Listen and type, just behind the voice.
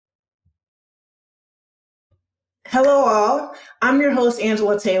Hello, all. I'm your host,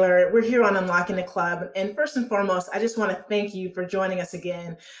 Angela Taylor. We're here on Unlocking the Club. And first and foremost, I just want to thank you for joining us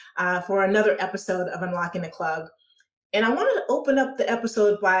again for another episode of Unlocking the Club. And I wanted to open up the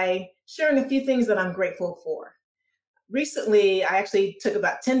episode by sharing a few things that I'm grateful for. Recently, I actually took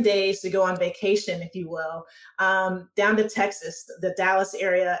about 10 days to go on vacation, if you will, down to Texas, the Dallas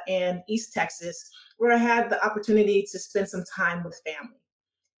area and East Texas, where I had the opportunity to spend some time with family.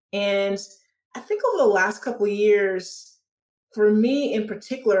 And I think over the last couple of years, for me in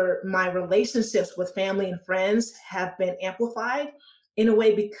particular, my relationships with family and friends have been amplified in a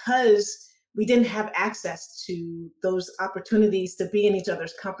way because we didn't have access to those opportunities to be in each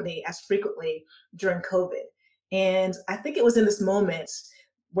other's company as frequently during COVID. And I think it was in this moment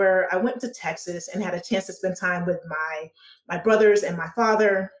where I went to Texas and had a chance to spend time with my brothers and my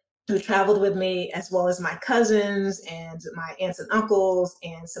father, who traveled with me, as well as my cousins and my aunts and uncles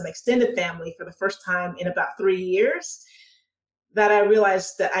and some extended family for the first time in about 3 years, that I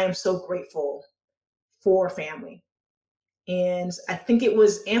realized that I am so grateful for family. And I think it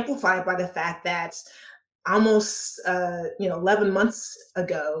was amplified by the fact that almost 11 months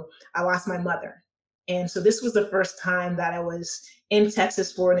ago, I lost my mother. And so this was the first time that I was in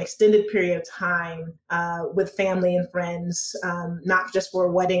Texas for an extended period of time with family and friends, not just for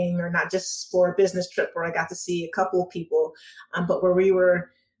a wedding or not just for a business trip where I got to see a couple of people, but where we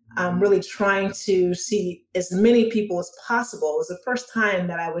were really trying to see as many people as possible. It was the first time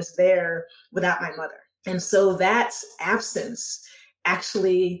that I was there without my mother. And so that absence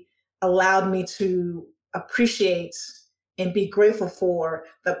actually allowed me to appreciate and be grateful for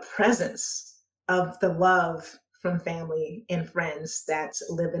the presence of the love from family and friends that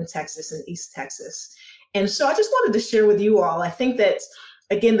live in Texas and East Texas. And so I just wanted to share with you all, I think that,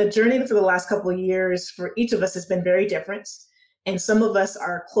 again, the journey for the last couple of years for each of us has been very different. And some of us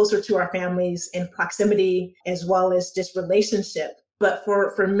are closer to our families in proximity as well as just relationship. But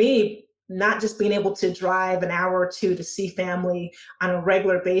for me, not just being able to drive an hour or two to see family on a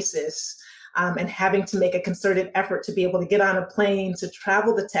regular basis, and having to make a concerted effort to be able to get on a plane to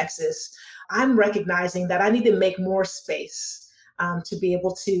travel to Texas, I'm recognizing that I need to make more space to be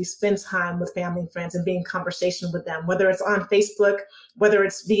able to spend time with family and friends and be in conversation with them, whether it's on Facebook, whether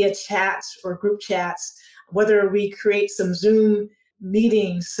it's via chats or group chats, whether we create some Zoom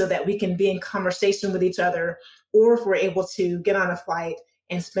meetings so that we can be in conversation with each other, or if we're able to get on a flight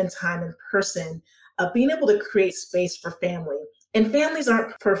and spend time in person, being able to create space for family. And families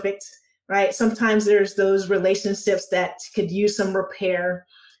aren't perfect, right? Sometimes there's those relationships that could use some repair.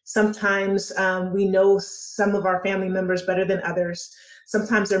 Sometimes we know some of our family members better than others.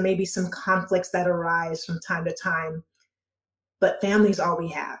 Sometimes there may be some conflicts that arise from time to time, but family is all we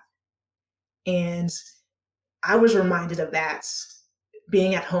have. And I was reminded of that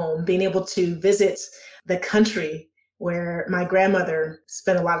being at home, being able to visit the country where my grandmother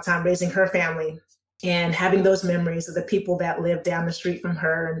spent a lot of time raising her family, and having those memories of the people that lived down the street from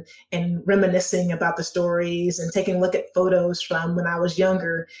her, and reminiscing about the stories and taking a look at photos from when I was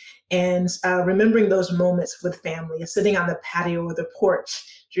younger, and remembering those moments with family, sitting on the patio or the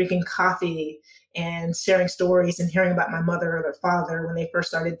porch, drinking coffee and sharing stories and hearing about my mother or their father when they first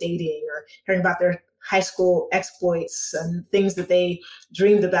started dating, or hearing about their high school exploits and things that they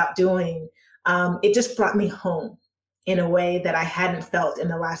dreamed about doing. It just brought me home in a way that I hadn't felt in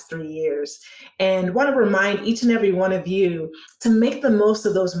the last 3 years. And want to remind each and every one of you to make the most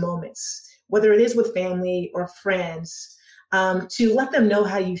of those moments, whether it is with family or friends, to let them know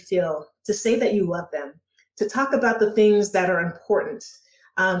how you feel, to say that you love them, to talk about the things that are important,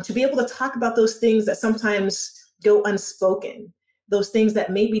 to be able to talk about those things that sometimes go unspoken, those things that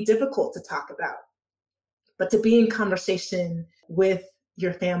may be difficult to talk about, but to be in conversation with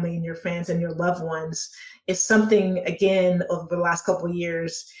your family and your friends and your loved ones is something, again, over the last couple of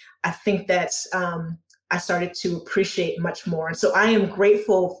years, I think that I started to appreciate much more. And so I am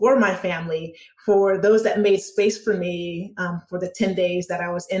grateful for my family, for those that made space for me for the 10 days that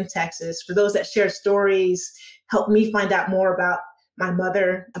I was in Texas, for those that shared stories, helped me find out more about my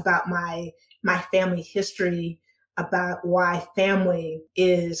mother, about my family history, about why family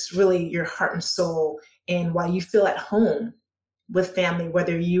is really your heart and soul, and why you feel at home with family,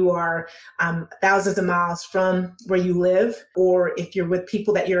 whether you are thousands of miles from where you live, or if you're with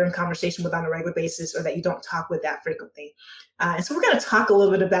people that you're in conversation with on a regular basis, or that you don't talk with that frequently. And so we're going to talk a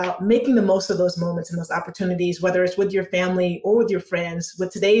little bit about making the most of those moments and those opportunities, whether it's with your family or with your friends,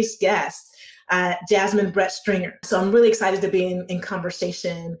 with today's guest, Jasmine Stringer. So I'm really excited to be in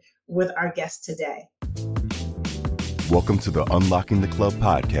conversation with our guest today. Welcome to the Unlocking the Club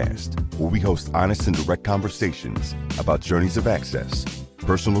podcast, where we host honest and direct conversations about journeys of access,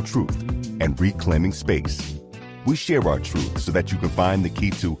 personal truth, and reclaiming space. We share our truth so that you can find the key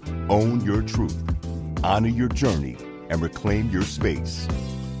to own your truth, honor your journey, and reclaim your space.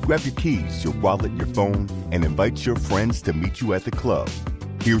 Grab your keys, your wallet, your phone, and invite your friends to meet you at the club.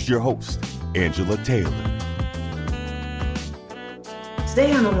 Here's your host, Angela Taylor.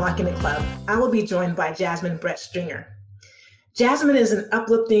 Today on Unlocking the Club, I will be joined by Jasmine Stringer. Jasmine is an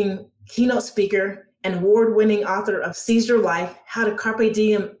uplifting keynote speaker and award-winning author of Seize Your Life, How to Carpe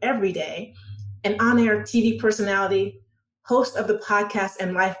Diem Every Day, an on-air TV personality, host of the podcast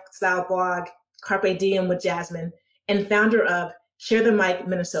and lifestyle blog Carpe Diem with Jasmine, and founder of Share the Mic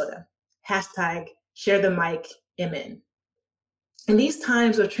Minnesota, hashtag Share the Mic MN. In these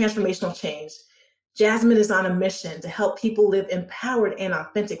times of transformational change, Jasmine is on a mission to help people live empowered and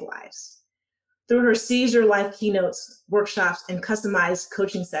authentic lives. Through her Seize Your Life keynotes, workshops, and customized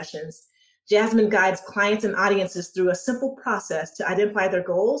coaching sessions, Jasmine guides clients and audiences through a simple process to identify their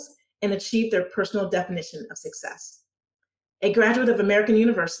goals and achieve their personal definition of success. A graduate of American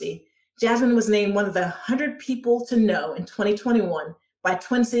University, Jasmine was named one of the 100 people to know in 2021 by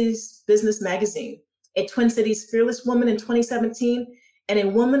Twin Cities Business Magazine, a Twin Cities Fearless Woman in 2017, and a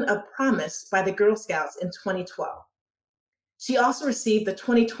Woman of Promise by the Girl Scouts in 2012. She also received the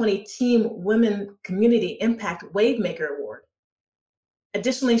 2020 Team Women Community Impact Wavemaker Award.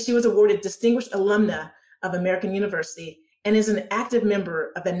 Additionally, she was awarded Distinguished Alumna of American University and is an active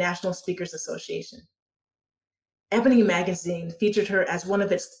member of the National Speakers Association. Ebony Magazine featured her as one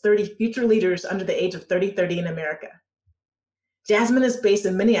of its 30 future leaders under the age of 30 in America. Jasmine is based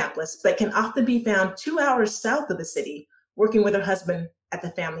in Minneapolis, but can often be found 2 hours south of the city, working with her husband at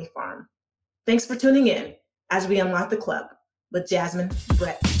the family farm. Thanks for tuning in as we unlock the club with Jasmine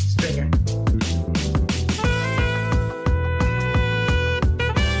Stringer.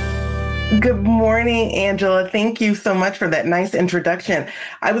 Good morning, Angela. Thank you so much for that nice introduction.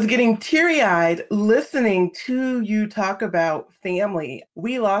 I was getting teary-eyed listening to you talk about family.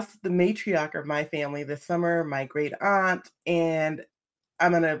 We lost the matriarch of my family this summer, my great aunt, and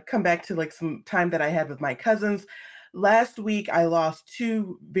I'm going to come back to like some time that I had with my cousins. Last week, I lost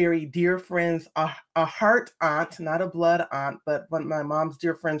two very dear friends, a heart aunt, not a blood aunt, but one of my mom's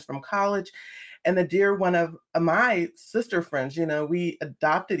dear friends from college, and the dear one of my sister friends. You know, we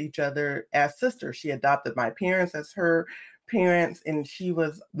adopted each other as sisters. She adopted my parents as her parents, and she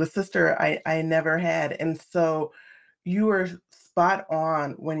was the sister I never had. And so you were spot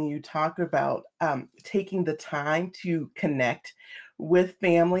on when you talk about taking the time to connect with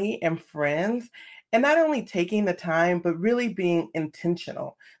family and friends, and not only taking the time, but really being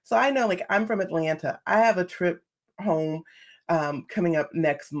intentional. So I know, like, I'm from Atlanta. I have a trip home coming up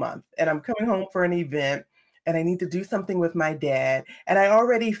next month, and I'm coming home for an event, and I need to do something with my dad. And I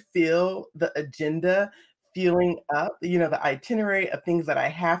already feel the agenda feeling up, you know, the itinerary of things that I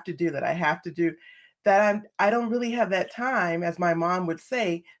have to do, that I don't really have that time, as my mom would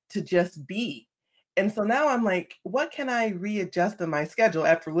say, to just be. And so now I'm like, what can I readjust in my schedule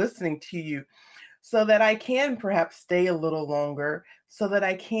after listening to you so that I can perhaps stay a little longer, so that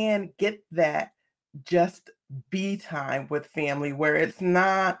I can get that just be time with family where it's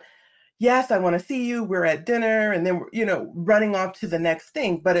not, yes, I want to see you, we're at dinner, and then we're, you know, running off to the next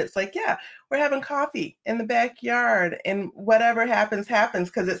thing. But it's like, yeah, we're having coffee in the backyard, and whatever happens,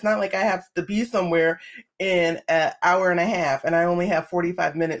 because it's not like I have to be somewhere in an hour and a half and I only have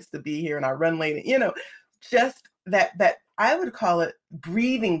 45 minutes to be here and I run late, you know, just that I would call it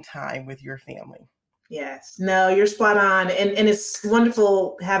breathing time with your family. Yes, no, you're spot on. And it's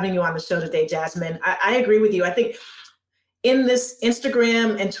wonderful having you on the show today, Jasmine. I agree with you. I think in this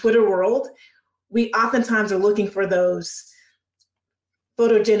Instagram and Twitter world, we oftentimes are looking for those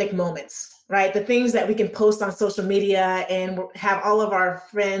photogenic moments, right? The things that we can post on social media and have all of our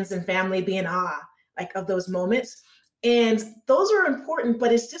friends and family be in awe, like, of those moments. And those are important,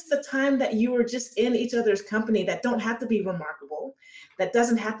 but it's just the time that you are just in each other's company that don't have to be remarkable. That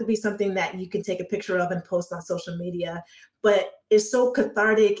doesn't have to be something that you can take a picture of and post on social media, but is so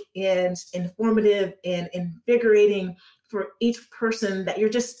cathartic and informative and invigorating for each person that you're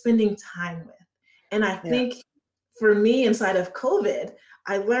just spending time with. And I think for me, inside of COVID,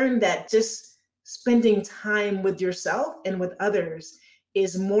 I learned that just spending time with yourself and with others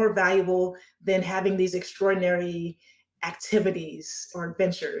is more valuable than having these extraordinary activities or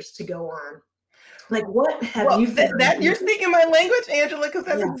adventures to go on. Like, what have you found? That you're speaking my language, Angela, because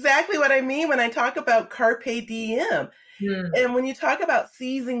that's exactly what I mean when I talk about carpe diem. And when you talk about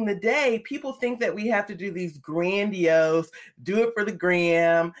seizing the day, people think that we have to do these grandiose, do it for the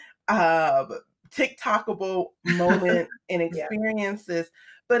gram, TikTokable moment and experiences.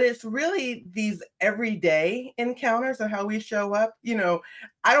 but it's really these everyday encounters of how we show up.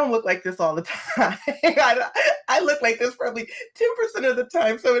 I don't look like this all the time. I look like this probably 10% of the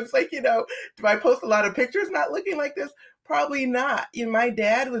time. So it's like, do I post a lot of pictures not looking like this? Probably not. My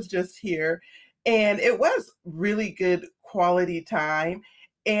dad was just here, and it was really good quality time.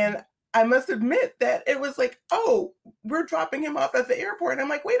 And I must admit that it was like, oh, we're dropping him off at the airport. And I'm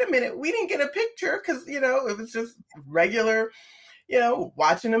like, wait a minute, we didn't get a picture because, it was just regular,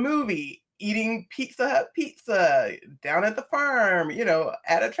 watching a movie, eating Pizza Hut pizza down at the farm,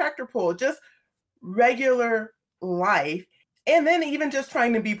 at a tractor pull, just regular life. And then even just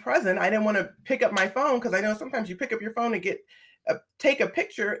trying to be present, I didn't want to pick up my phone because I know sometimes you pick up your phone and take a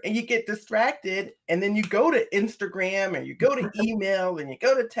picture and you get distracted, and then you go to Instagram and you go to email and you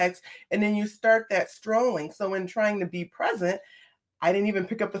go to text, and then you start that strolling. So in trying to be present, I didn't even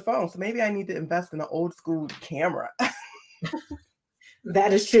pick up the phone. So maybe I need to invest in an old school camera.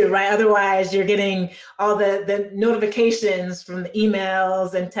 That is true, right? Otherwise, you're getting all the notifications from the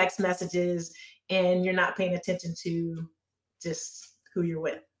emails and text messages, and you're not paying attention to just who you're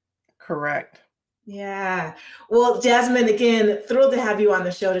with. Correct. Yeah. Well, Jasmine, again, thrilled to have you on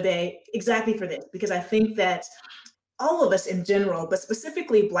the show today, exactly for this, because I think that all of us in general, but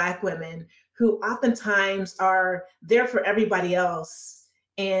specifically Black women who oftentimes are there for everybody else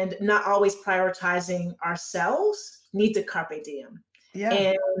and not always prioritizing ourselves, need to carpe diem.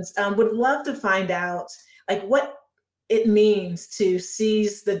 Yeah. And would love to find out like what it means to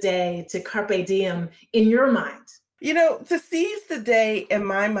seize the day, to carpe diem in your mind. To seize the day in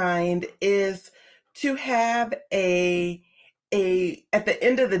my mind is to have at the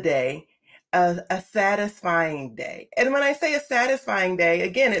end of the day, a satisfying day. And when I say a satisfying day,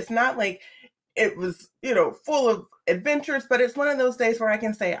 again, it's not like it was, full of adventures, but it's one of those days where I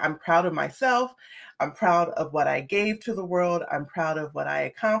can say, I'm proud of myself. I'm proud of what I gave to the world. I'm proud of what I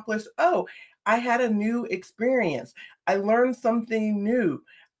accomplished. Oh, I had a new experience. I learned something new.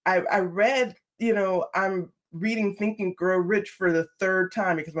 I read, I'm reading Think and Grow Rich for the third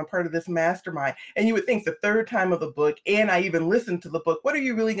time because I'm part of this mastermind. And you would think the third time of the book, and I even listened to the book, what are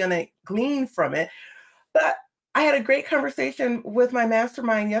you really going to glean from it? But I had a great conversation with my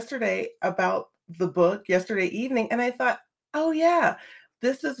mastermind yesterday about the book yesterday evening. And I thought, oh yeah,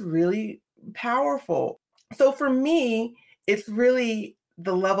 this is really powerful. So for me, it's really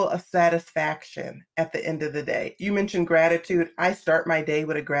the level of satisfaction at the end of the day. You mentioned gratitude. I start my day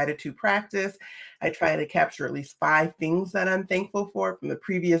with a gratitude practice. I try to capture at least 5 things that I'm thankful for from the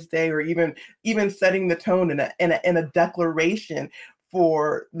previous day, or even setting the tone in a declaration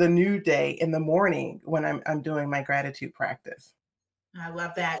for the new day in the morning when I'm doing my gratitude practice. I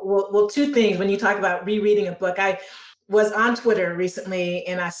love that. Well, 2 things. When you talk about rereading a book, I was on Twitter recently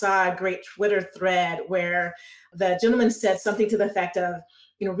and I saw a great Twitter thread where the gentleman said something to the effect of,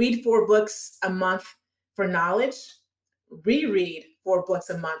 read 4 books a month for knowledge, reread 4 books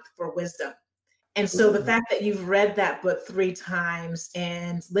a month for wisdom. And so the fact that you've read that book 3 times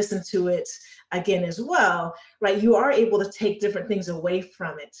and listened to it again as well, right? You are able to take different things away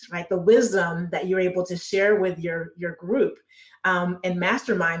from it, right? The wisdom that you're able to share with your group and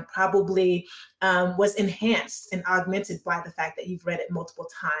mastermind probably was enhanced and augmented by the fact that you've read it multiple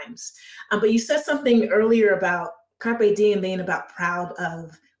times. But you said something earlier about carpe diem being about proud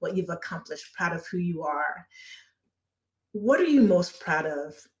of what you've accomplished, proud of who you are. What are you most proud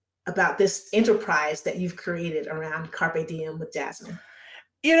of about this enterprise that you've created around Carpe Diem with Jasmine?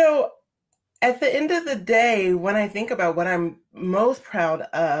 At the end of the day, when I think about what I'm most proud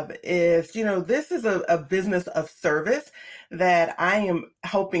of is, this is a business of service that I am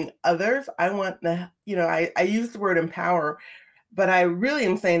helping others. I want to, I use the word empower, but I really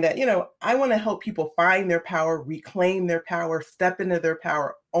am saying that, I want to help people find their power, reclaim their power, step into their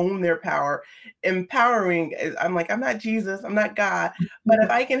power, own their power. Empowering, I'm like, I'm not Jesus, I'm not God, but if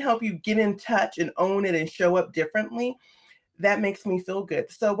I can help you get in touch and own it and show up differently, that makes me feel good.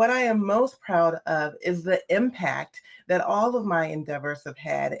 So what I am most proud of is the impact that all of my endeavors have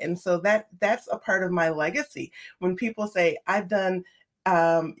had. And so that's a part of my legacy. When people say, I've done,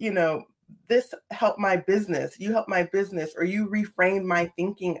 this helped my business, you helped my business, or you reframed my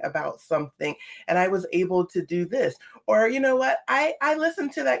thinking about something, and I was able to do this. Or, I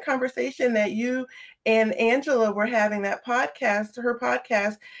listened to that conversation that you and Angela were having, her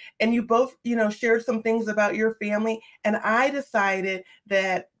podcast, and you both, shared some things about your family. And I decided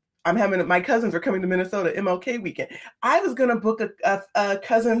that my cousins are coming to Minnesota MLK weekend. I was going to book a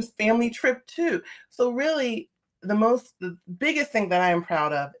cousin's family trip too. So really, the biggest thing that I am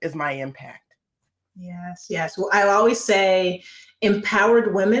proud of is my impact. Yes. Well, I always say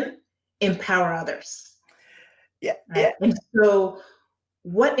empowered women empower others. Yeah. Right? And so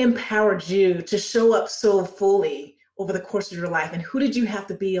what empowered you to show up so fully over the course of your life? And who did you have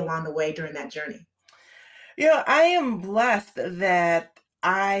to be along the way during that journey? I am blessed that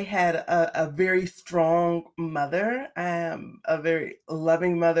I had a very strong mother. I am a very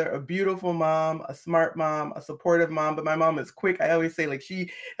loving mother, a beautiful mom, a smart mom, a supportive mom. But my mom is quick. I always say, like, she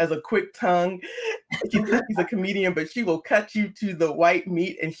has a quick tongue. She thinks she's a comedian, but she will cut you to the white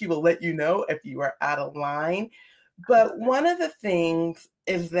meat and she will let you know if you are out of line. But one of the things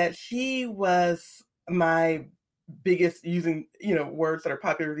is that she was my biggest, using words that are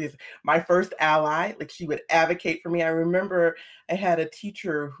popular these, my first ally. Like, she would advocate for me. I remember I had a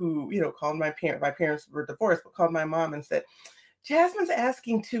teacher who called my parents were divorced, but called my mom and said, Jasmine's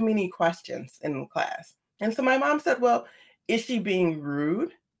asking too many questions in class. And so my mom said, well, is she being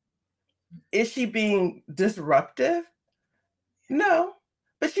rude? Is she being disruptive? No,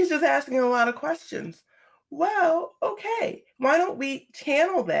 but she's just asking a lot of questions. Well, okay, why don't we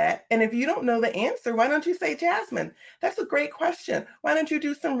channel that? And if you don't know the answer, why don't you say, Jasmine, that's a great question. Why don't you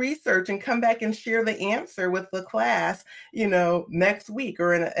do some research and come back and share the answer with the class, next week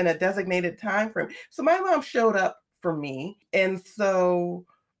or in a designated time frame? So my mom showed up for me. And so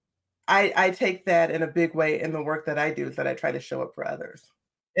I take that in a big way in the work that I do, is that I try to show up for others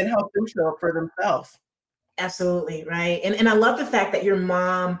and help them show up for themselves. Absolutely, right. And I love the fact that your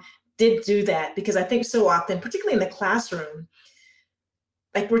mom did do that, because I think so often, particularly in the classroom,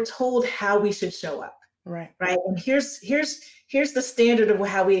 like, we're told how we should show up. Right. Right. And here's the standard of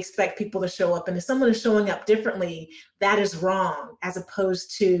how we expect people to show up. And if someone is showing up differently, that is wrong, as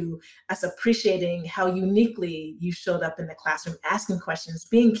opposed to us appreciating how uniquely you showed up in the classroom, asking questions,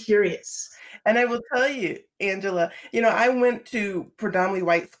 being curious. And I will tell you, Angela, I went to predominantly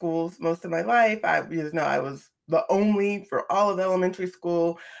white schools most of my life. I was the only for all of elementary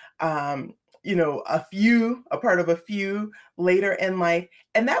school. A part of a few later in life.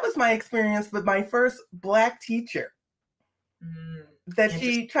 And that was my experience with my first Black teacher, that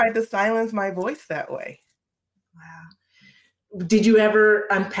she tried to silence my voice that way. Wow. Did you ever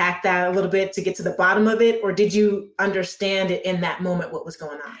unpack that a little bit to get to the bottom of it? Or did you understand it in that moment, what was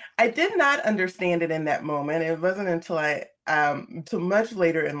going on? I did not understand it in that moment. It wasn't until till much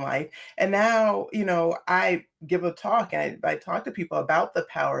later in life. And now, I give a talk and I talk to people about the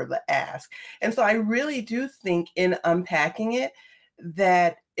power of the ask. And so I really do think, in unpacking it,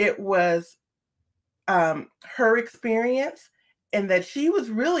 that it was her experience, and that she was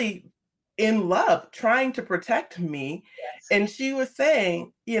really in love, trying to protect me. Yes. And she was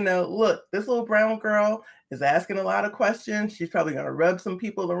saying, look, this little brown girl is asking a lot of questions. She's probably going to rub some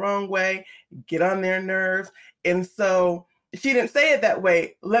people the wrong way, get on their nerves. And so she didn't say it that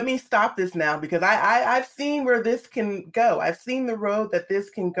way. Let me stop this now, because I've seen where this can go. I've seen the road that this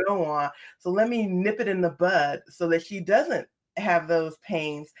can go on. So let me nip it in the bud so that she doesn't have those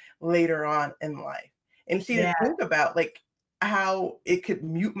pains later on in life. And she didn't think about, like, how it could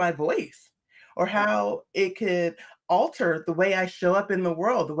mute my voice, or how it could alter the way I show up in the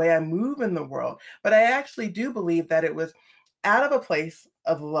world, the way I move in the world. But I actually do believe that it was out of a place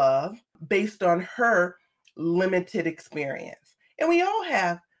of love, based on her limited experience. And we all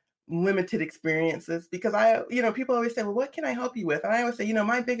have limited experiences, because people always say, well, what can I help you with? And I always say,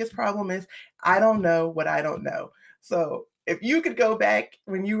 my biggest problem is I don't know what I don't know. So if you could go back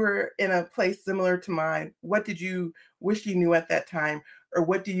when you were in a place similar to mine, what did you wish you knew at that time? Or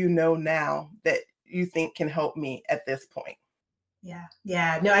what do you know now that you think can help me at this point?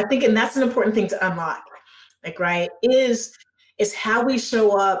 Yeah. No, I think, and that's an important thing to unlock, like, right, is how we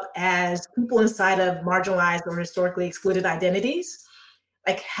show up as people inside of marginalized or historically excluded identities,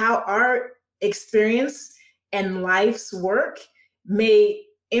 like how our experience and life's work may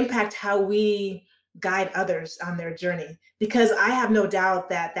impact how we guide others on their journey. Because I have no doubt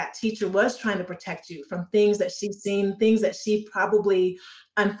that that teacher was trying to protect you from things that she's seen, things that she probably,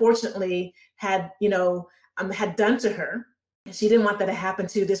 unfortunately, had done to her. And she didn't want that to happen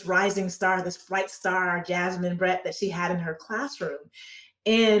to this rising star, this bright star, Jasmine Brett, that she had in her classroom.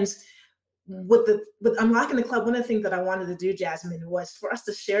 And with Unlocking the Club, one of the things that I wanted to do, Jasmine, was for us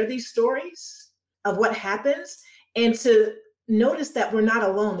to share these stories of what happens, and to notice that we're not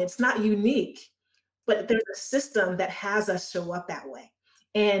alone. It's not unique, but there's a system that has us show up that way.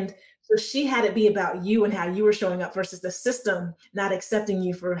 And so she had it be about you and how you were showing up, versus the system not accepting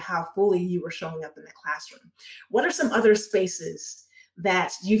you for how fully you were showing up in the classroom. What are some other spaces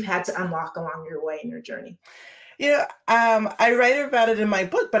that you've had to unlock along your way in your journey? I write about it in my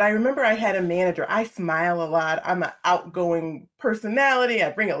book, but I remember I had a manager. I smile a lot. I'm an outgoing personality.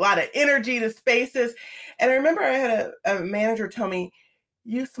 I bring a lot of energy to spaces. And I remember I had a manager tell me,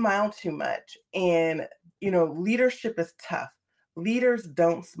 you smile too much. And, leadership is tough. leaders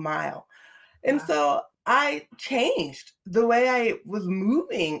don't smile. And Wow. so I changed the way I was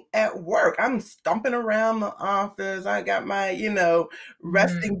moving at work. I'm stomping around the office. I got my,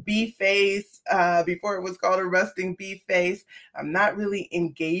 resting bee face before it was called a resting bee face. I'm not really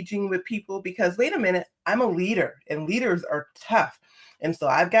engaging with people because, wait a minute, I'm a leader and leaders are tough. And so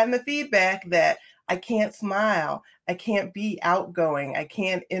I've gotten the feedback that I can't smile. I can't be outgoing. I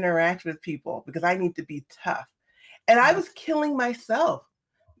can't interact with people because I need to be tough. And I was killing myself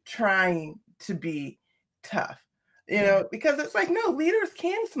trying to be tough, because it's like, no, leaders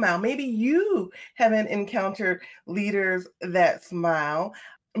can smile. Maybe you haven't encountered leaders that smile,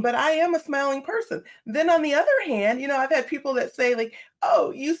 but I am a smiling person. Then on the other hand, I've had people that say like,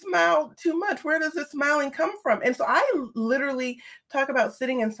 oh, you smile too much. Where does this smiling come from? And so I literally talk about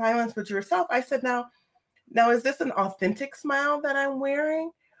sitting in silence with yourself. I said, now, is this an authentic smile that I'm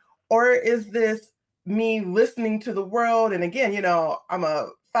wearing? Or is this me listening to the world? And again, I'm a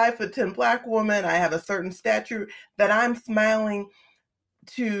 5'10" Black woman. I have a certain stature that I'm smiling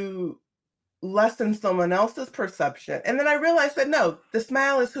to lessen someone else's perception. And then I realized that no, the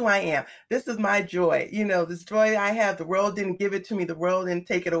smile is who I am. This is my joy. This joy I have, the world didn't give it to me. The world didn't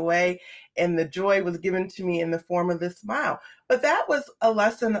take it away. And the joy was given to me in the form of this smile. But that was a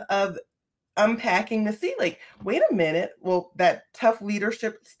lesson of unpacking to see, like, wait a minute, well, that tough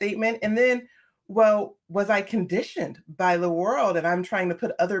leadership statement. And then, well, was I conditioned by the world and I'm trying to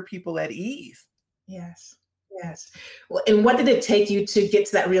put other people at ease? Yes. Yes. Well, and what did it take you to get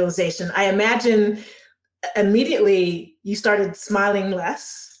to that realization? I imagine immediately you started smiling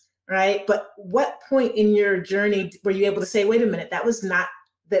less, right? But what point in your journey were you able to say, wait a minute, that was not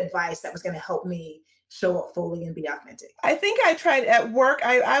the advice that was going to help me show up fully and be authentic? I think I tried at work.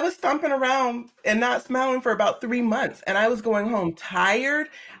 I was stomping around and not smiling for about 3 months. And I was going home tired.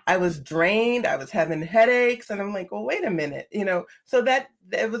 I was drained. I was having headaches. And I'm like, well, wait a minute, So that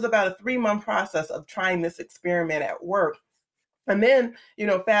it was about a 3-month process of trying this experiment at work. And then,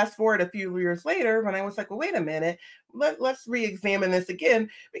 fast forward a few years later, when I was like, well, wait a minute, let's re-examine this again,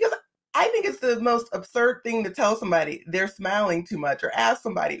 because I think it's the most absurd thing to tell somebody they're smiling too much, or ask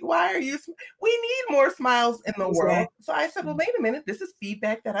somebody, why are you, we need more smiles in the world. So I said, well, wait a minute, this is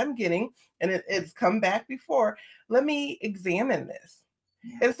feedback that I'm getting and it's come back before. Let me examine this.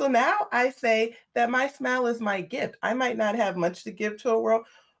 Yeah. And so now I say that my smile is my gift. I might not have much to give to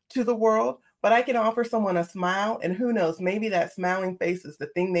the world, but I can offer someone a smile, and who knows, maybe that smiling face is the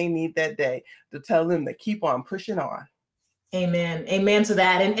thing they need that day to tell them to keep on pushing on. Amen. Amen to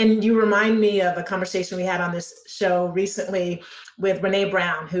that. And you remind me of a conversation we had on this show recently with Brene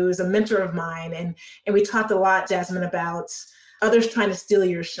Brown, who is a mentor of mine. And we talked a lot, Jasmine, about others trying to steal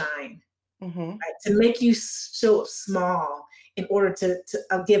your shine, right? To make you show up small in order to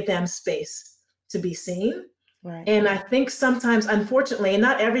give them space to be seen. Right. And I think sometimes, unfortunately, and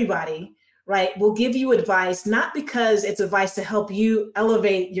not everybody, right, will give you advice, not because it's advice to help you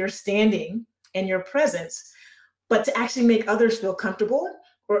elevate your standing and your presence, but to actually make others feel comfortable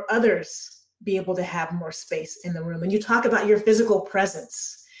or others be able to have more space in the room. And you talk about your physical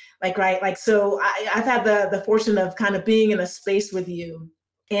presence, so I've had the fortune of kind of being in a space with you.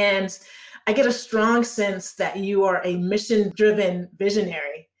 And I get a strong sense that you are a mission-driven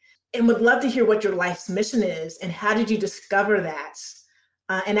visionary, and would love to hear what your life's mission is and how did you discover that,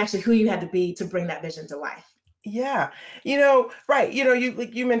 and actually who you had to be to bring that vision to life. Yeah. Right.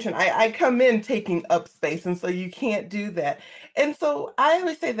 You mentioned I come in taking up space, and so you can't do that. And so I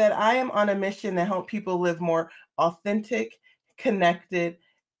always say that I am on a mission to help people live more authentic, connected,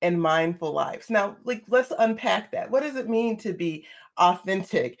 and mindful lives. Now, let's unpack that. What does it mean to be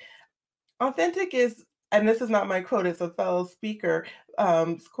authentic? Authentic is, and this is not my quote, it's a fellow speaker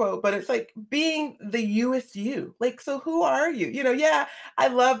quote, but it's like being the youest you. So who are you? Yeah, I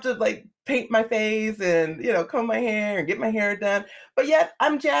love to paint my face and, comb my hair and get my hair done. But yet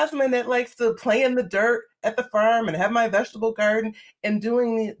I'm Jasmine that likes to play in the dirt at the farm and have my vegetable garden and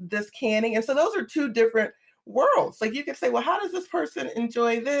doing this canning. And so those are two different worlds. You could say, well, how does this person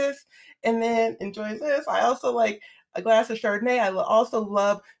enjoy this and then enjoy this? I also like a glass of Chardonnay. I also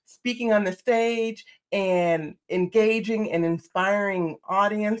love speaking on the stage and engaging and inspiring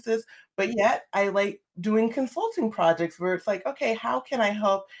audiences. But yet I like doing consulting projects where it's like, okay, how can I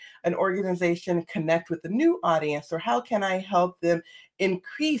help an organization connect with a new audience? Or how can I help them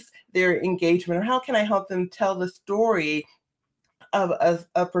increase their engagement? Or how can I help them tell the story of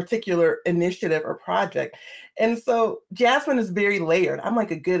a particular initiative or project? And so Jasmine is very layered. I'm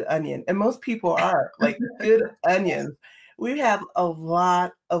like a good onion, and most people are like good onions. We have a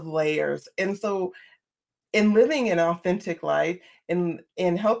lot of layers. And so in living an authentic life,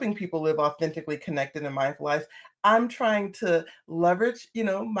 in helping people live authentically connected and mindful lives, I'm trying to leverage,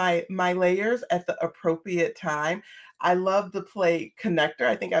 my layers at the appropriate time. I love to play connector.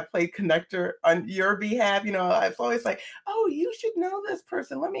 I think I played connector on your behalf. It's always like, oh, you should know this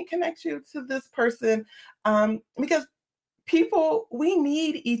person. Let me connect you to this person. Because people, we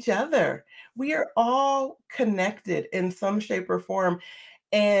need each other. We are all connected in some shape or form.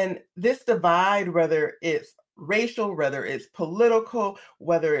 And this divide, whether it's racial, whether it's political,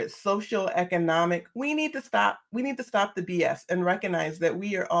 whether it's social, economic, we need to stop. We need to stop the BS and recognize that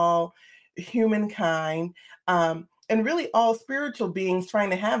we are all humankind, and really all spiritual beings trying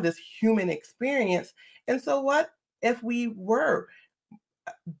to have this human experience. And so what if we were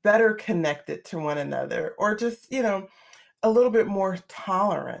better connected to one another, or just, a little bit more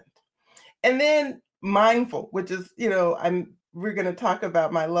tolerant? And then mindful, which is, we're going to talk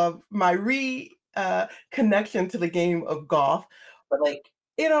about my connection to the game of golf. But like,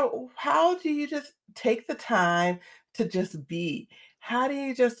 how do you just take the time to just be? How do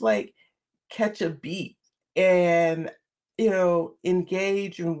you just like catch a beat and,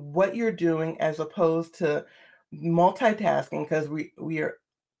 engage in what you're doing as opposed to multitasking? Because we are,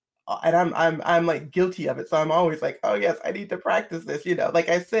 and I'm like guilty of it. So I'm always like, oh yes, I need to practice this. Like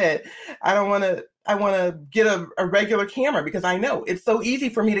I said, I want to get a regular camera, because I know it's so easy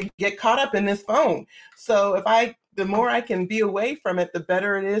for me to get caught up in this phone. So the more I can be away from it, the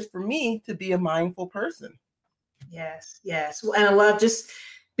better it is for me to be a mindful person. Yes, yes. And I love just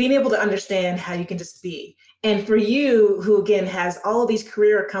being able to understand how you can just be. And for you, who again has all of these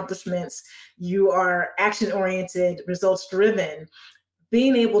career accomplishments, you are action oriented, results driven,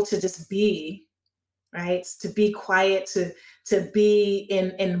 being able to just be, right? To be quiet, to be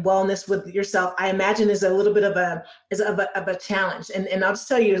in wellness with yourself, I imagine is a little bit of a challenge. And I'll just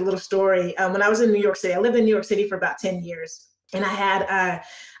tell you a little story. When I was in New York City, I lived in New York City for about 10 years. And I had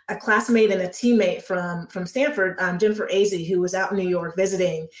a classmate and a teammate from Stanford, Jennifer Azzi, who was out in New York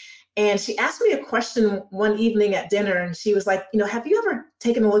visiting. And she asked me a question one evening at dinner. And she was like, have you ever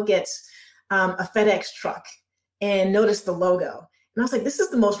taken a look at a FedEx truck and noticed the logo? And I was like, this is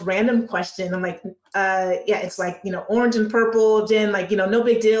the most random question. I'm like, yeah, it's like, orange and purple, Jen, like, no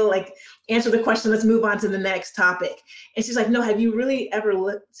big deal. Like, answer the question. Let's move on to the next topic. And she's like, no, have you really ever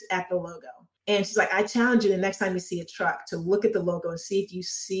looked at the logo? And she's like, I challenge you the next time you see a truck to look at the logo and see if you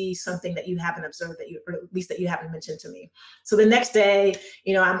see something that you haven't observed, or at least that you haven't mentioned to me. So the next day,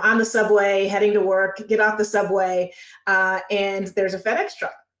 I'm on the subway heading to work, get off the subway, and there's a FedEx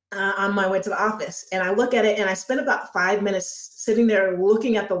truck on my way to the office. And I look at it and I spent about 5 minutes sitting there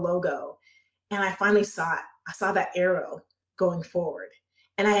looking at the logo. And I finally saw it. I saw that arrow going forward.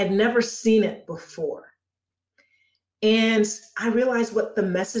 And I had never seen it before. And I realized what the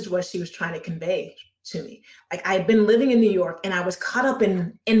message was she was trying to convey to me. Like, I had been living in New York and I was caught up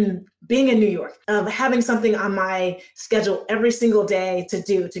in being in New York, of having something on my schedule every single day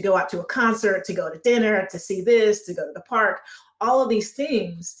to go out to a concert, to go to dinner, to see this, to go to the park, all of these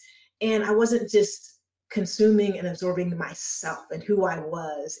things. And I wasn't just consuming and absorbing myself and who I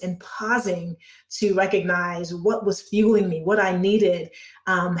was, and pausing to recognize what was fueling me, what I needed,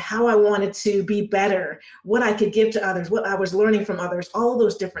 how I wanted to be better, what I could give to others, what I was learning from others, all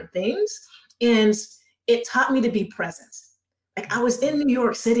those different things. And it taught me to be present. Like, I was in New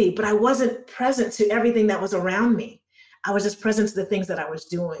York City, but I wasn't present to everything that was around me. I was just present to the things that I was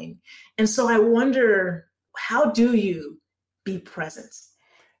doing. And so I wonder, how do you be present?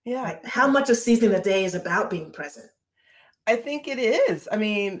 Yeah. Like, how much of seizing the day is about being present? I think it is. I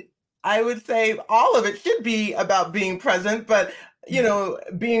mean, I would say all of it should be about being present, but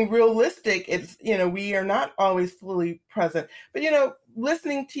being realistic, it's, we are not always fully present. But,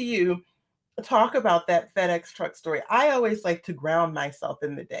 listening to you talk about that FedEx truck story, I always like to ground myself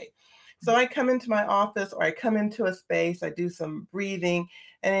in the day. So I come into my office, or I come into a space, I do some breathing,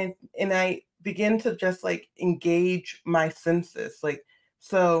 and I begin to just like engage my senses. Like,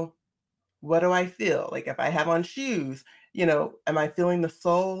 so what do I feel? Like, if I have on shoes, am I feeling the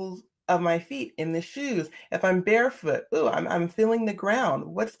soles of my feet in the shoes? If I'm barefoot, I'm feeling the ground.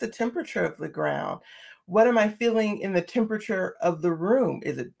 What's the temperature of the ground? What am I feeling in the temperature of the room?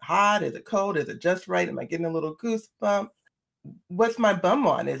 Is it hot? Is it cold? Is it just right? Am I getting a little goosebump? What's my bum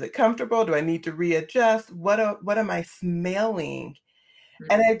on? Is it comfortable? Do I need to readjust? What am I smelling?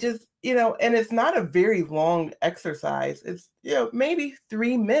 And I just, and it's not a very long exercise. It's, maybe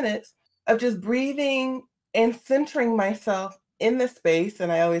 3 minutes of just breathing and centering myself in the space.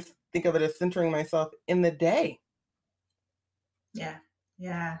 And I always think of it as centering myself in the day. Yeah.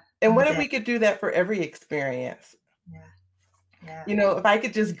 Yeah. And what if we could do that for every experience? Yeah. If I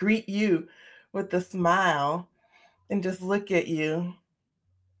could just greet you with a smile and just look at you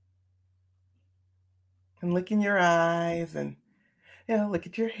and look in your eyes and, look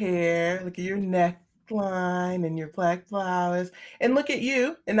at your hair, look at your neckline and your black blouse, and look at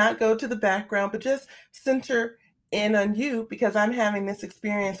you and not go to the background, but just center in on you because I'm having this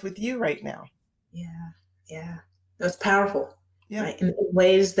experience with you right now. Yeah. Yeah. That's powerful. Yeah. Right. In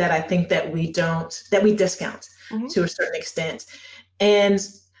ways that I think that we discount to a certain extent. And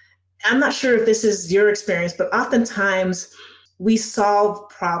I'm not sure if this is your experience, but oftentimes we solve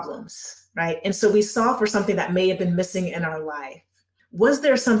problems, right? And so we solve for something that may have been missing in our life. Was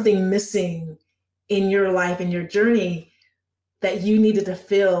there something missing in your life, in your journey, that you needed to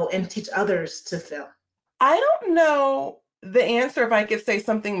fill and teach others to fill? I don't know the answer if I could say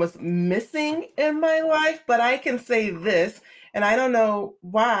something was missing in my life, but I can say this, and I don't know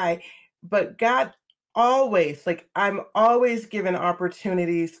why, but God always, I'm always given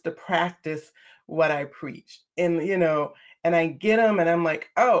opportunities to practice what I preach. And, and I get them and I'm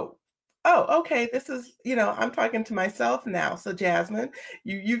like, oh, okay, this is, I'm talking to myself now. So Jasmine,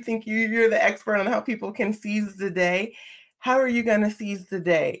 you think you're the expert on how people can seize the day. How are you going to seize the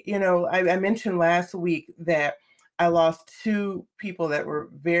day? I mentioned last week that I lost 2 people that were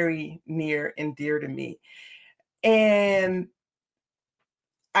very near and dear to me. And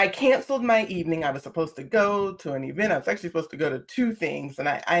I canceled my evening. I was supposed to go to an event. I was actually supposed to go to 2 things, and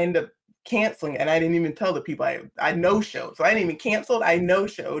I ended up canceling, and I didn't even tell the people. I no-showed. So I didn't even cancel. I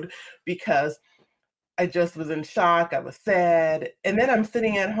no-showed because I just was in shock. I was sad. And then I'm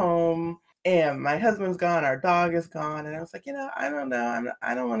sitting at home, and my husband's gone. Our dog is gone. And I was like, I don't know.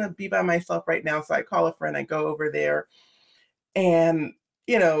 I don't want to be by myself right now. So I call a friend. I go over there. And,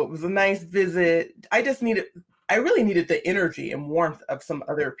 it was a nice visit. I really needed the energy and warmth of some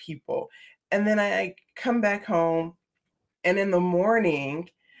other people. And then I come back home, and in the morning,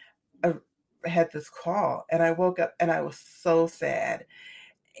 I had this call, and I woke up and I was so sad.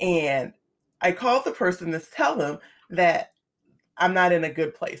 And I called the person to tell them that I'm not in a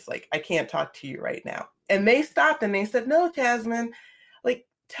good place. I can't talk to you right now. And they stopped and they said, no, Jasmine,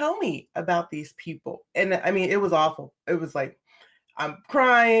 tell me about these people. And I mean, it was awful. It was I'm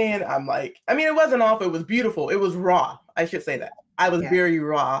crying. It wasn't awful. It was beautiful. It was raw. I should say that. I was very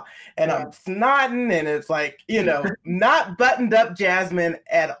raw, and I'm snotting, and it's not buttoned up Jasmine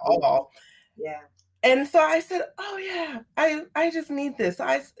at all. Yeah. And so I said, oh yeah, I just need this.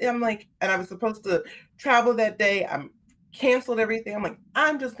 I'm and I was supposed to travel that day. I'm canceled everything.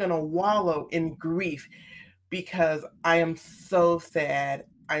 I'm just going to wallow in grief because I am so sad.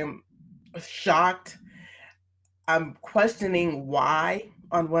 I am shocked. I'm questioning why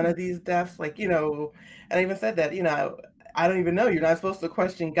on one of these deaths, and I even said that, I don't even know. You're not supposed to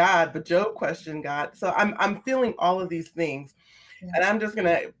question God, but Job questioned God. So I'm feeling all of these things. Yeah. And I'm just going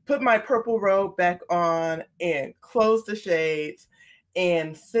to put my purple robe back on and close the shades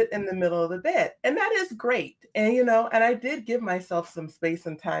and sit in the middle of the bed. And that is great. And, and I did give myself some space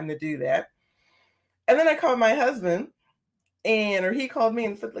and time to do that. And then I called my husband, or he called me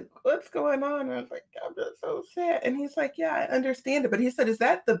and said, what's going on? And I was like, I'm just so sad. And he's like, yeah, I understand it. But he said, is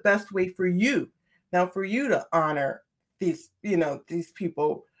that the best way for you? Now, for you to honor these, these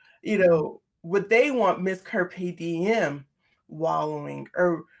people, would they want Miss Carpe Diem wallowing,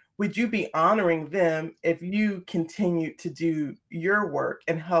 or would you be honoring them if you continue to do your work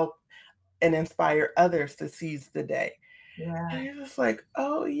and help and inspire others to seize the day? Yeah. And he was like,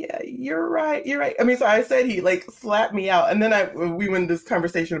 oh yeah, you're right. So I said, he slapped me out. And then we went into this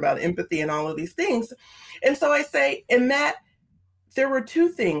conversation about empathy and all of these things. And so I say, in that, there were 2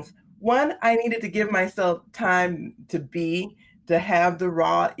 things. One, I needed to give myself time to have the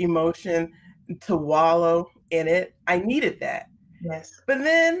raw emotion, to wallow in it. I needed that. Yes. But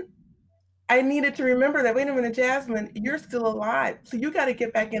then I needed to remember that, wait a minute, Jasmine, you're still alive. So you got to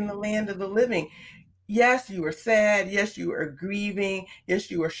get back in the land of the living. Yes, you were sad. Yes, you were grieving. Yes,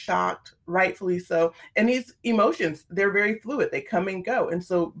 you were shocked, rightfully so. And these emotions, they're very fluid. They come and go. And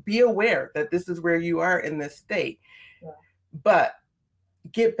so be aware that this is where you are in this state. Yeah. But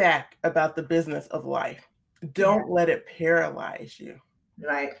get back about the business of life. Don't let it paralyze you.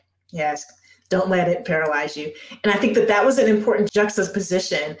 Right. Yes. Don't let it paralyze you. And I think that was an important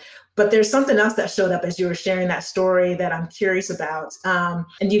juxtaposition. But there's something else that showed up as you were sharing that story that I'm curious about.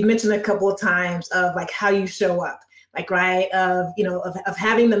 And you've mentioned a couple of times of how you show up, right, of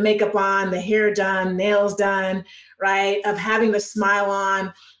having the makeup on, the hair done, nails done, right, of having the smile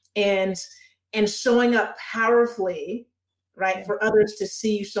on and showing up powerfully, right, for others to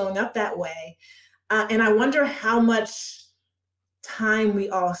see you showing up that way. And I wonder how much time we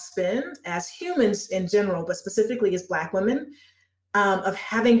all spend as humans in general, but specifically as Black women, of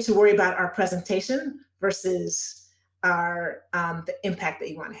having to worry about our presentation versus our the impact that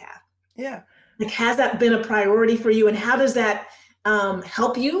you want to have. Yeah. Like, has that been a priority for you? And how does that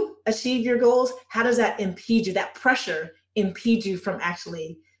help you achieve your goals? How does that impede you, that pressure impede you from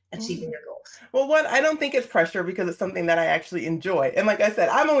actually achieving your goals? Well, one, I don't think it's pressure because it's something that I actually enjoy. And like I said,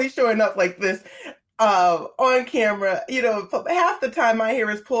 I'm only showing up like this on camera, half the time my hair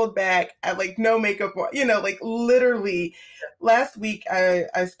is pulled back. I like no makeup on, like literally last week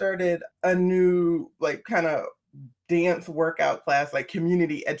I started a new like kind of dance workout class, like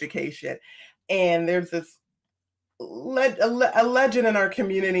community education. And there's this a legend in our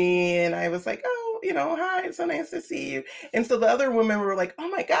community. And I was like, oh, hi, it's so nice to see you. And so the other women were like, oh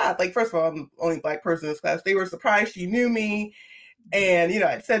my God, like, first of all, I'm the only Black person in this class. They were surprised she knew me. And,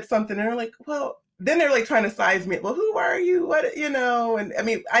 I'd said something and they're like, well, then they're like trying to size me. Well, who are you? What, and I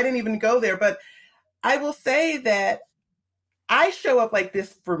mean, I didn't even go there, but I will say that I show up like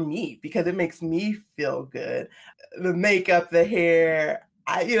this for me because it makes me feel good. The makeup, the hair,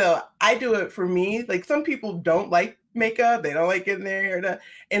 I do it for me. Like some people don't like makeup. They don't like getting their hair done.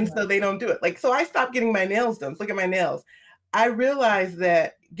 And so they don't do it. Like, so I stopped getting my nails done. Look at my nails. I realized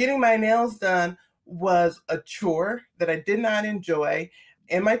that getting my nails done was a chore that I did not enjoy,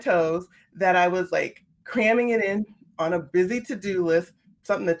 and my toes, that I was like cramming it in on a busy to-do list,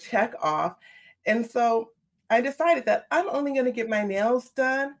 something to check off. And so I decided that I'm only going to get my nails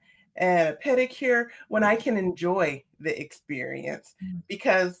done and a pedicure when I can enjoy the experience,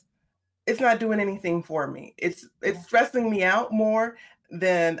 because it's not doing anything for me. It's stressing me out more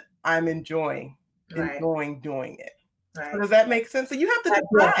than I'm enjoying doing it. Right. Does that make sense? So you have to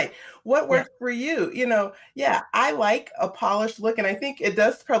decide what works for you. I like a polished look. And I think it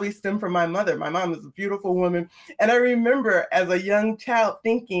does probably stem from my mother. My mom is a beautiful woman. And I remember as a young child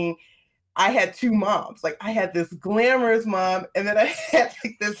thinking I had two moms. Like I had this glamorous mom, and then I had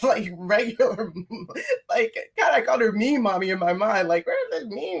like this like regular, like God, I called her mean mommy in my mind. Like, where's this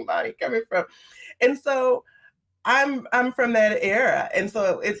mean mommy coming from? And so I'm from that era. And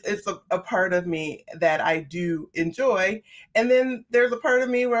so it's a part of me that I do enjoy. And then there's a part of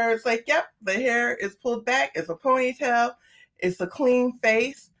me where it's like, yep, the hair is pulled back, it's a ponytail, it's a clean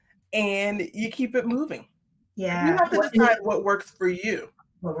face, and you keep it moving. Yeah. You have to decide what works for you.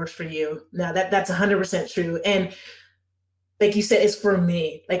 What works for you. Now that's 100% true. And like you said, it's for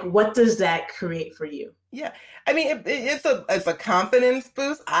me. Like, what does that create for you? Yeah. I mean, it's a confidence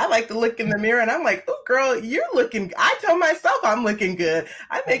boost. I like to look in the mirror and I'm like, oh, girl, you're looking, I tell myself I'm looking good.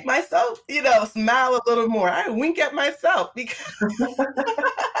 I make myself, smile a little more. I wink at myself because, and,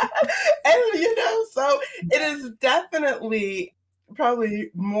 so it is definitely probably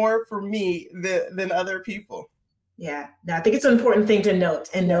more for me than other people. Yeah, no, I think it's an important thing to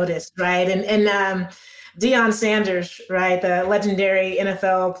note and notice, right? And Deion Sanders, right, the legendary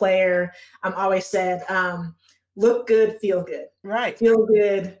NFL player, always said, look good, feel good. Right. Feel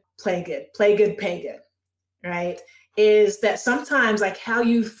good, play good, pay good, right? Is that sometimes like how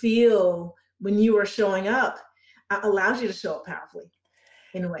you feel when you are showing up allows you to show up powerfully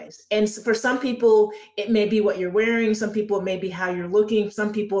in ways. And for some people, it may be what you're wearing. Some people, it may be how you're looking.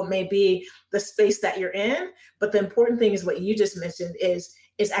 Some people, it may be the space that you're in. But the important thing is what you just mentioned is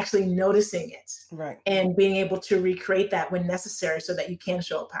actually noticing it, right, and being able to recreate that when necessary so that you can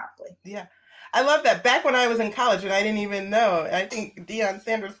show up powerfully. Yeah. I love that. Back when I was in college and I didn't even know, I think Deion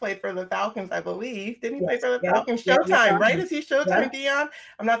Sanders played for the Falcons, I believe. Didn't he play for the Falcons? Showtime, right? Is he Showtime, Deion?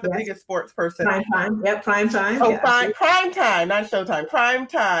 I'm not the biggest sports person. Prime time. Yep, prime time. Oh, prime time, not Showtime, prime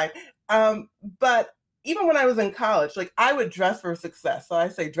time. But even when I was in college, like I would dress for success. So I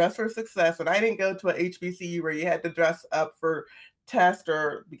say dress for success. And I didn't go to a HBCU where you had to dress up for test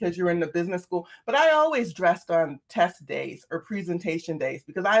or because you're in the business school, but I always dressed on test days or presentation days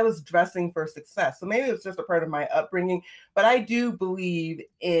because I was dressing for success. So maybe it's just a part of my upbringing, but I do believe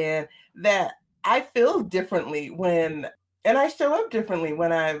in that. I feel differently and I show up differently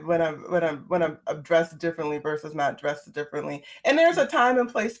when I'm dressed differently versus not dressed differently. And there's a time and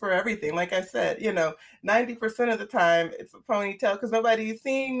place for everything. Like I said, 90% of the time it's a ponytail because nobody's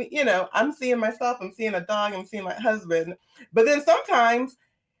seeing me. I'm seeing myself, I'm seeing a dog, I'm seeing my husband. But then sometimes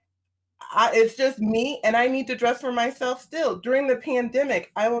it's just me and I need to dress for myself still. During the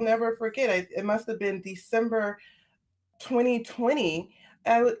pandemic, I will never forget, it must have been December 2020.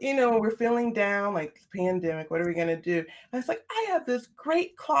 We're feeling down, like pandemic, what are we going to do? And it's like, I have this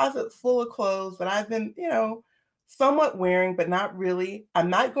great closet full of clothes that I've been, somewhat wearing, but not really. I'm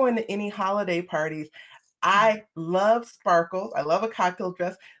not going to any holiday parties. I love sparkles. I love a cocktail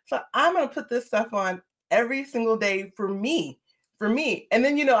dress. So I'm going to put this stuff on every single day for me. for me. And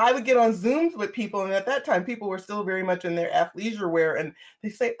then, I would get on Zooms with people. And at that time, people were still very much in their athleisure wear. And they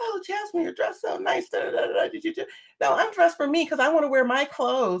say, oh, Jasmine, you're dressed so nice. Da, da, da, da. No, I'm dressed for me because I want to wear my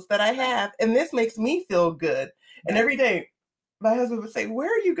clothes that I have. And this makes me feel good. And every day, my husband would say, where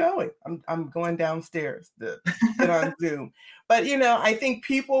are you going? I'm going downstairs to get on Zoom. But, I think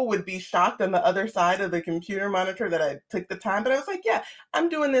people would be shocked on the other side of the computer monitor that I took the time. But I was like, yeah, I'm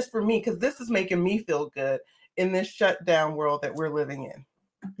doing this for me because this is making me feel good in this shutdown world that we're living in.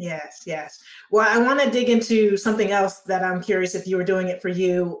 Yes, yes. Well, I want to dig into something else that I'm curious if you were doing it for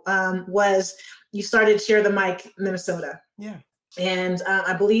you, was you started Share the Mic Minnesota. Yeah. And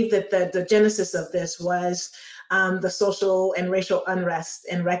I believe that the genesis of this was the social and racial unrest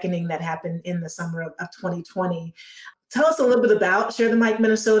and reckoning that happened in the summer of 2020. Tell us a little bit about Share the Mic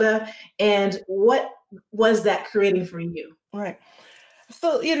Minnesota and what was that creating for you? Right.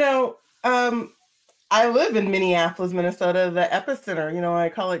 So, I live in Minneapolis, Minnesota, the epicenter, I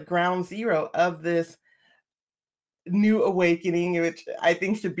call it ground zero of this new awakening, which I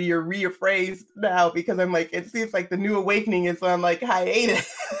think should be rephrased now because I'm like, it seems like the new awakening is on like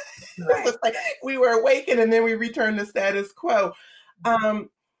hiatus. Right. It's like we were awakened and then we returned to status quo.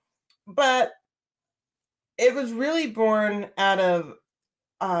 But it was really born out of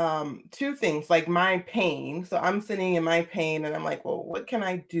two things, like my pain. So I'm sitting in my pain and I'm like, well, what can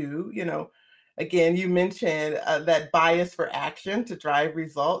I do? Again, you mentioned that bias for action to drive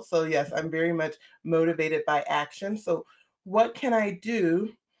results. So yes, I'm very much motivated by action. So what can I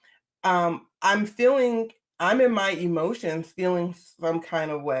do? I'm in my emotions, feeling some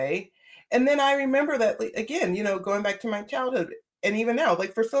kind of way. And then I remember that, again, going back to my childhood and even now,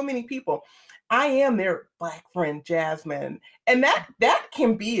 like for so many people, I am their Black friend, Jasmine. And that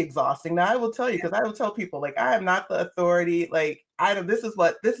can be exhausting. Now I will tell you, because I will tell people, like, I am not the authority. Like, this is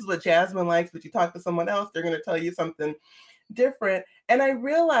what Jasmine likes, but you talk to someone else, they're going to tell you something different. And I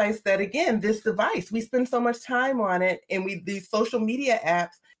realized that, again, this device, we spend so much time on it and these social media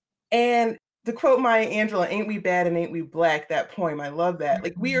apps. And to quote Maya Angelou, ain't we bad and ain't we Black, that poem, I love that.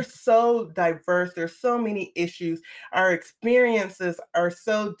 Like, we are so diverse. There's so many issues. Our experiences are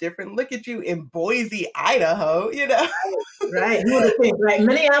so different. Look at you in Boise, Idaho, Right. Who would have think, right?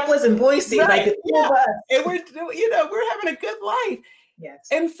 Minneapolis and Boise, right. like Yeah. And we're having a good life. Yes.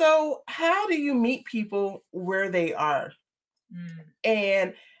 And so how do you meet people where they are?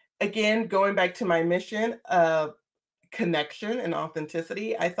 And again, going back to my mission of connection and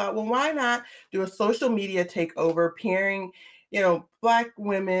authenticity, I thought, well, why not do a social media takeover, pairing, Black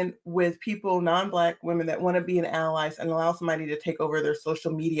women with people, non-Black women that want to be an allies, and allow somebody to take over their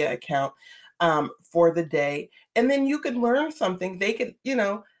social media account for the day. And then you could learn something. They could,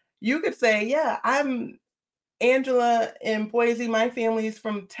 you could say, yeah, I'm Angela in Boise. My family is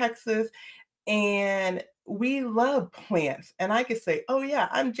from Texas and we love plants. And I could say, oh yeah,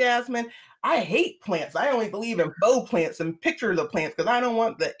 I'm Jasmine. I hate plants. I only believe in faux plants and pictures of plants because I don't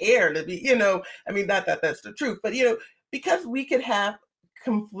want the air to be, not that that's the truth, but, because we could have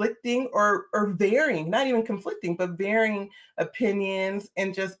conflicting or varying, not even conflicting, but varying opinions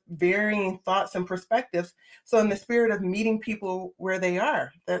and just varying thoughts and perspectives. So in the spirit of meeting people where they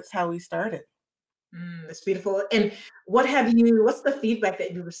are, that's how we started. That's beautiful. And what's the feedback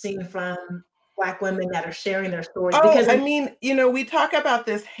that you were seeing from Black women that are sharing their stories? Because we talk about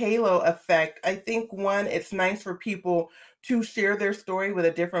this halo effect. I think one, it's nice for people to share their story with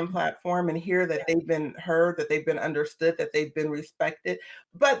a different platform and hear that they've been heard, that they've been understood, that they've been respected.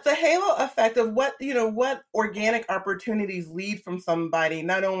 But the halo effect of what organic opportunities lead from somebody,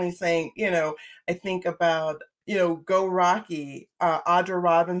 not only saying, I think about, Go Rocky, Audra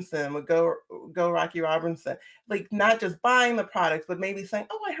Robinson would Go Rocky Robinson, like not just buying the products, but maybe saying,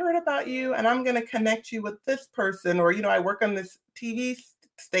 oh, I heard about you and I'm going to connect you with this person. Or, I work on this TV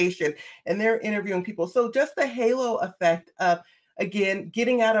station and they're interviewing people. So just the halo effect of, again,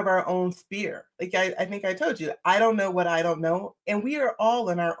 getting out of our own sphere. Like I think I told you, I don't know what I don't know. And we are all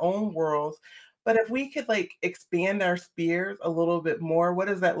in our own worlds. But if we could expand our spheres a little bit more, what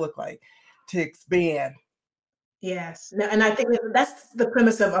does that look like to expand? Yes. And I think that's the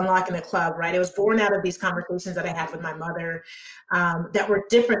premise of Unlocking the Club, right? It was born out of these conversations that I had with my mother that were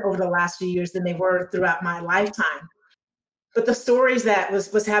different over the last few years than they were throughout my lifetime. But the stories that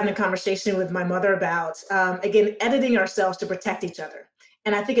was having a conversation with my mother about, again, editing ourselves to protect each other.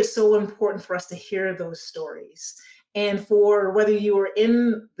 And I think it's so important for us to hear those stories. And for whether you were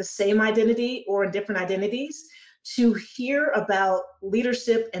in the same identity or in different identities, to hear about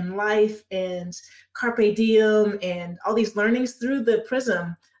leadership and life and carpe diem and all these learnings through the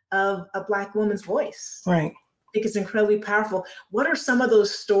prism of a Black woman's voice. Right. I think it's incredibly powerful. What are some of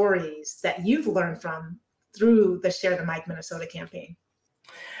those stories that you've learned from through the Share the Mic Minnesota campaign?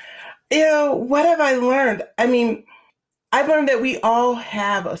 What have I learned? I mean, I've learned that we all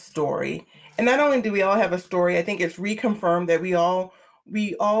have a story. And not only do we all have a story, I think it's reconfirmed that we all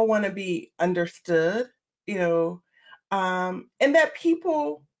want to be understood, and that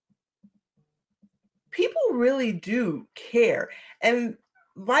people really do care. And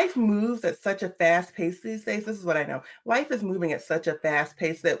life moves at such a fast pace these days. This is what I know. Life is moving at such a fast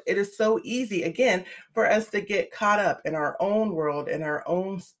pace that it is so easy, again, for us to get caught up in our own world, in our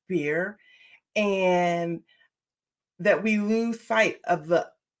own sphere, and that we lose sight of the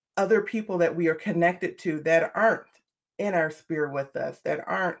other people that we are connected to that aren't in our sphere with us, that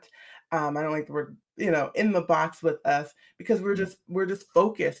aren't, I don't like the word, in the box with us, because we're just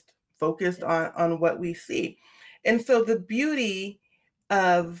focused on what we see. And so the beauty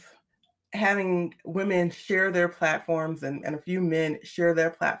of having women share their platforms and a few men share their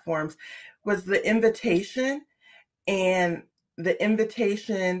platforms was the invitation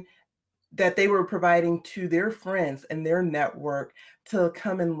that they were providing to their friends and their network to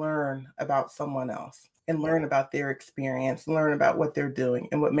come and learn about someone else and learn about their experience, learn about what they're doing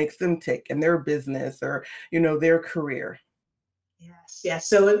and what makes them tick in their business or, their career. Yes.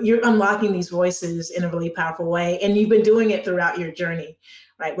 So you're unlocking these voices in a really powerful way. And you've been doing it throughout your journey,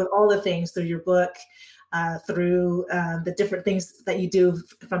 right? With all the things through your book, through the different things that you do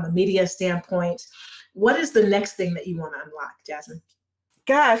from a media standpoint. What is the next thing that you want to unlock, Jasmine?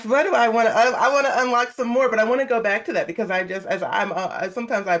 Gosh, what do I want to? I want to unlock some more, but I want to go back to that because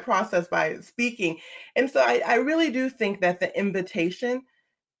sometimes I process by speaking. And so I really do think that the invitation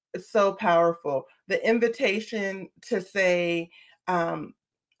is so powerful. The invitation to say, I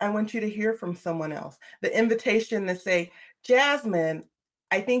want you to hear from someone else. The invitation to say, Jasmine,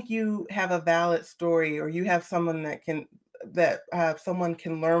 I think you have a valid story, or you have someone that someone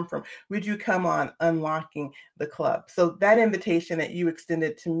can learn from. Would you come on Unlocking the Club? So that invitation that you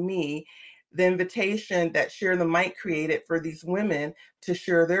extended to me, the invitation that Share the Mic created for these women to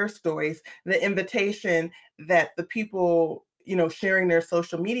share their stories, the invitation that the people, sharing their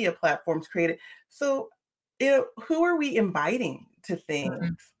social media platforms created. So, who are we inviting to things?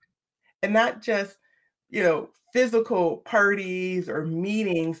 Mm-hmm. And not just, physical parties or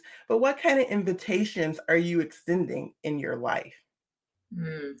meetings, but what kind of invitations are you extending in your life?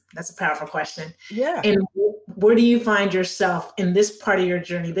 That's a powerful question. Yeah. And where do you find yourself in this part of your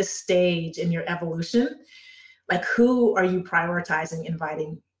journey, this stage in your evolution? Like, who are you prioritizing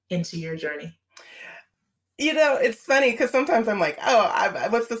inviting into your journey? It's funny because sometimes I'm like,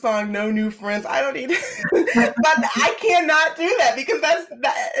 what's the song? No New Friends. I don't need but I cannot do that because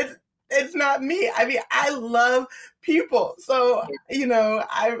it's not me. I mean, I love people. So,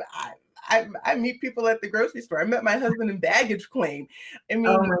 I meet people at the grocery store. I met my husband in baggage claim. I mean,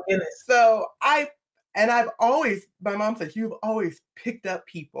 oh my goodness. So my mom says, you've always picked up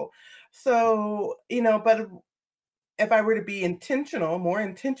people. So, but if I were to be more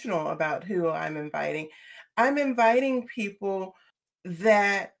intentional about who I'm inviting people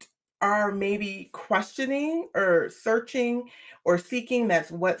that are maybe questioning or searching or seeking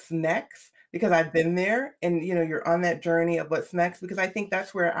that's what's next, because I've been there and, you're on that journey of what's next, because I think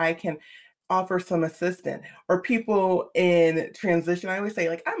that's where I can offer some assistance. Or people in transition, I always say,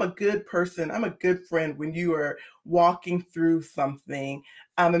 like, I'm a good person, I'm a good friend when you are walking through something.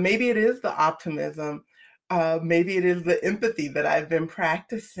 And maybe it is the optimism, maybe it is the empathy that I've been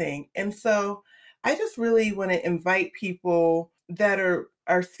practicing. And so I just really want to invite people that are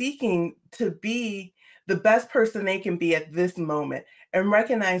seeking to be the best person they can be at this moment, and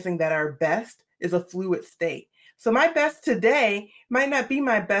recognizing that our best is a fluid state. So my best today might not be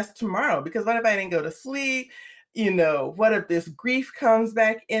my best tomorrow, because what if I didn't go to sleep? What if this grief comes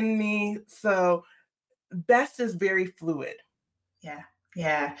back in me? So best is very fluid.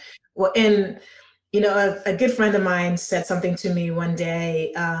 Yeah. Well, and a good friend of mine said something to me one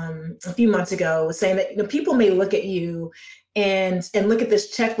day a few months ago, saying that people may look at you and look at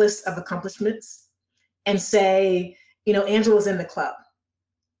this checklist of accomplishments and say, Angela's in the club.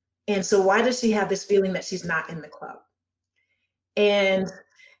 And so why does she have this feeling that she's not in the club? And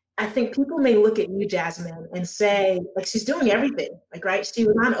I think people may look at you, Jasmine, and say, like, she's doing everything. Like, right? She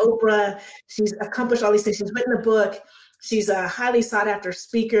was on Oprah. She's accomplished all these things. She's written a book. She's a highly sought after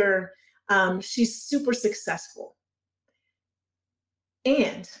speaker. She's super successful.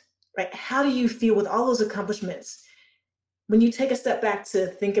 And, right, how do you feel with all those accomplishments? When you take a step back to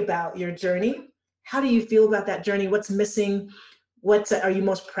think about your journey, how do you feel about that journey? What's missing? What are you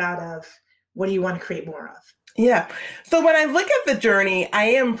most proud of? What do you want to create more of? Yeah. So when I look at the journey, I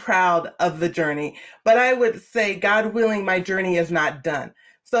am proud of the journey, but I would say, God willing, my journey is not done.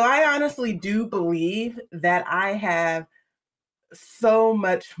 So I honestly do believe that I have so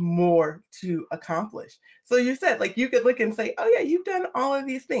much more to accomplish. So you said, like, you could look and say, oh yeah, you've done all of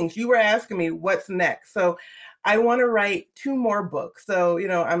these things. You were asking me what's next. So I want to write 2 more books. So,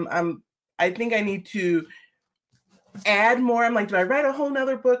 I think I need to add more. I'm like, do I write a whole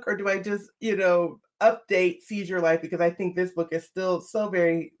nother book, or do I just, update Seize Your Life? Because I think this book is still so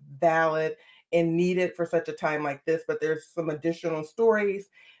very valid and needed for such a time like this, but there's some additional stories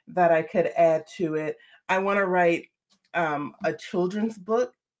that I could add to it. I want to write a children's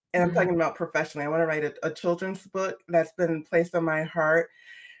book, and I'm talking about professionally. I want to write a children's book that's been placed on my heart.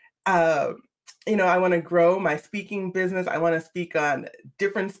 I want to grow my speaking business. I want to speak on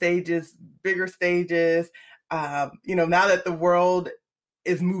different stages, bigger stages. Now that the world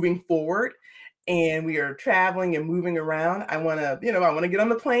is moving forward and we are traveling and moving around, I want to get on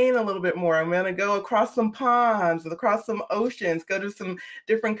the plane a little bit more. I'm going to go across some ponds, across some oceans, go to some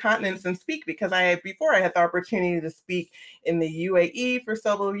different continents and speak, because before I had the opportunity to speak in the UAE for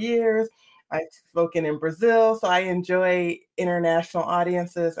several years. I've spoken in Brazil, so I enjoy international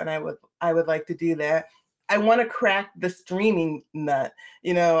audiences, and I would like to do that. I want to crack the streaming nut.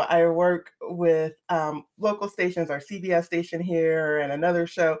 I work with local stations, our CBS station here and another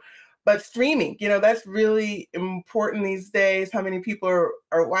show, but streaming, that's really important these days. How many people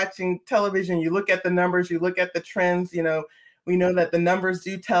are watching television? You look at the numbers, you look at the trends, we know that the numbers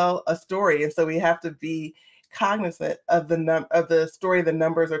do tell a story. And so we have to be cognizant of the story the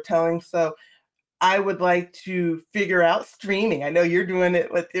numbers are telling. So I would like to figure out streaming. I know you're doing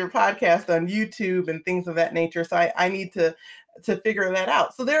it with your podcast on YouTube and things of that nature. So I need to figure that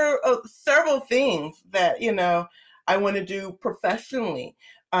out. So there are several things that, I want to do professionally.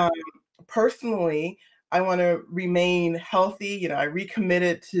 Personally, I want to remain healthy. I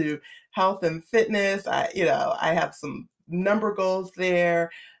recommitted to health and fitness. I have some number goals there.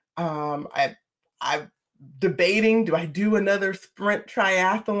 I'm debating, do I do another sprint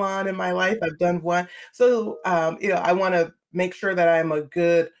triathlon in my life? I've done one. So, I want to make sure that I'm a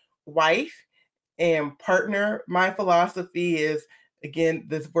good wife and partner. My philosophy is, again,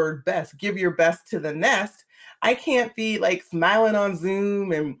 this word best, give your best to the nest. I can't be like smiling on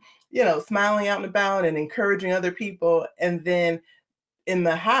Zoom and, smiling out and about and encouraging other people. And then in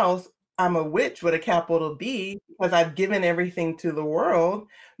the house, I'm a witch with a capital B because I've given everything to the world.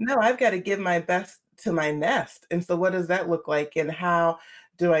 No, I've got to give my best to my nest. And so what does that look like, and how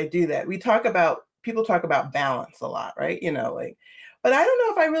do I do that? People talk about balance a lot, right? But I don't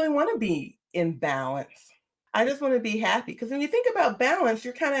know if I really want to be in balance. I just want to be happy, because when you think about balance,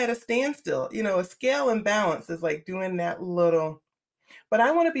 you're kind of at a standstill. A scale and balance is like doing that little, but I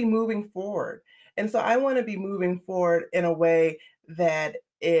want to be moving forward. And so I want to be moving forward in a way that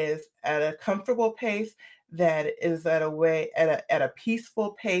is at a comfortable pace, that is at a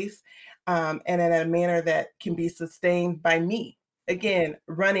peaceful pace, and in a manner that can be sustained by me. Again,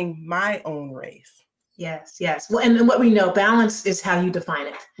 running my own race. Yes. Well, and what we know, balance is how you define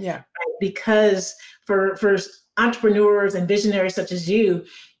it. Yeah. Right? Because for entrepreneurs and visionaries such as you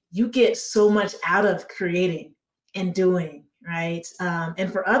get so much out of creating and doing, right?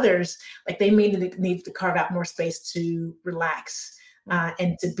 And for others, like, they may need to carve out more space to relax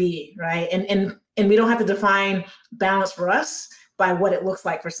and to be, right? And we don't have to define balance for us by what it looks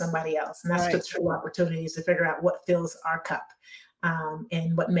like for somebody else. And that's Right. just true opportunities to figure out what fills our cup,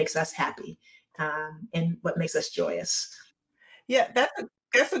 and what makes us happy, and what makes us joyous. Yeah,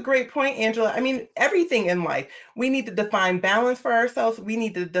 that's a great point, Angela. I mean, everything in life, we need to define balance for ourselves. We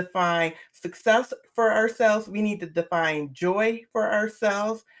need to define success for ourselves. We need to define joy for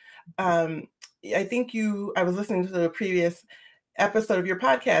ourselves. I think I was listening to the previous episode of your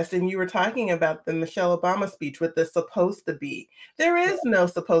podcast, and you were talking about the Michelle Obama speech with the supposed to be. There is no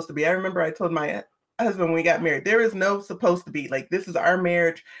supposed to be. I remember I told my husband when we got married, there is no supposed to be. Like, this is our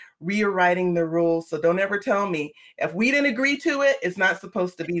marriage, rewriting the rules. So don't ever tell me if we didn't agree to it, it's not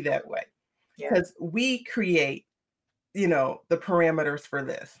supposed to be that way. Because we create, the parameters for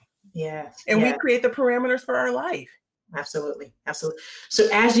this. Yes. And we create the parameters for our life. Absolutely. So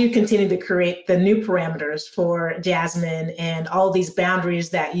as you continue to create the new parameters for Jasmine and all these boundaries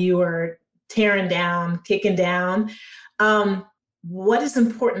that you are tearing down, kicking down, what is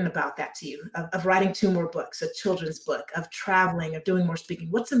important about that to you, of writing 2 more books, a children's book, of traveling, of doing more speaking?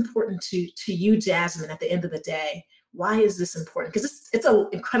 What's important to you, Jasmine, at the end of the day? Why is this important? Because it's an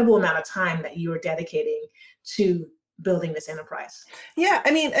incredible amount of time that you are dedicating to building this enterprise. Yeah. I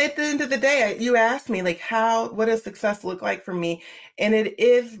mean, at the end of the day, you asked me, like, what does success look like for me? And it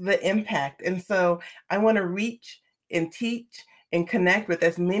is the impact. And so I want to reach and teach and connect with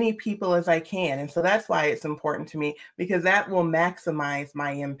as many people as I can. And so that's why it's important to me, because that will maximize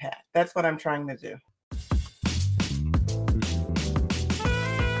my impact. That's what I'm trying to do.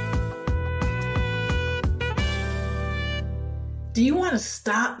 Do you want to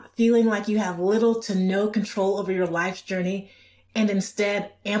stop feeling like you have little to no control over your life's journey and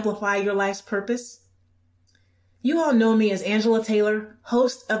instead amplify your life's purpose? You all know me as Angela Taylor,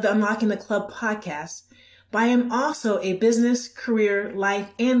 host of the Unlocking the Club podcast, but I am also a business, career,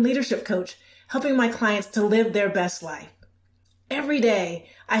 life, and leadership coach, helping my clients to live their best life. Every day,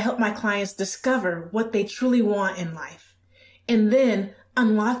 I help my clients discover what they truly want in life, and then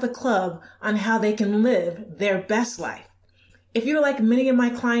unlock the club on how they can live their best life. If you're like many of my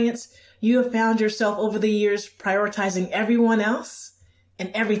clients, you have found yourself over the years prioritizing everyone else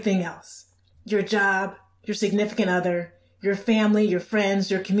and everything else. Your job, your significant other, your family, your friends,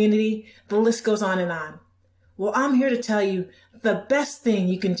 your community, the list goes on and on. Well, I'm here to tell you the best thing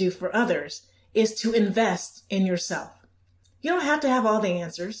you can do for others is to invest in yourself. You don't have to have all the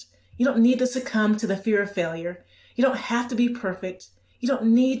answers. You don't need to succumb to the fear of failure. You don't have to be perfect. You don't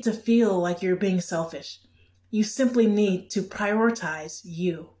need to feel like you're being selfish. You simply need to prioritize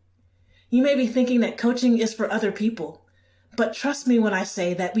you. You may be thinking that coaching is for other people, but trust me when I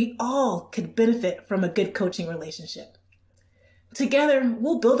say that we all could benefit from a good coaching relationship. Together,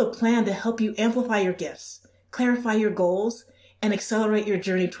 we'll build a plan to help you amplify your gifts, clarify your goals, and accelerate your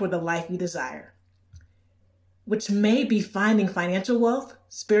journey toward the life you desire, which may be finding financial wealth,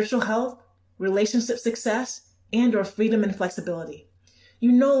 spiritual health, relationship success, and/or freedom and flexibility.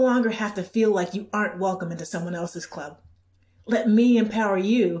 You no longer have to feel like you aren't welcome into someone else's club. Let me empower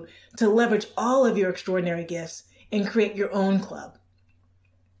you to leverage all of your extraordinary gifts and create your own club.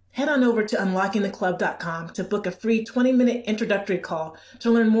 Head on over to unlockingtheclub.com to book a free 20-minute introductory call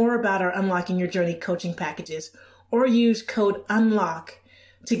to learn more about our Unlocking Your Journey coaching packages, or use code UNLOCK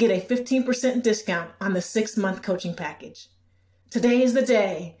to get a 15% discount on the 6-month coaching package. Today is the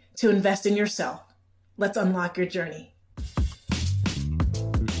day to invest in yourself. Let's unlock your journey.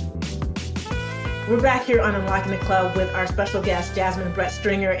 We're back here on Unlocking the Club with our special guest, Jasmine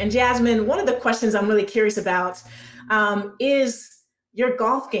Stringer. And Jasmine, one of the questions I'm really curious about is your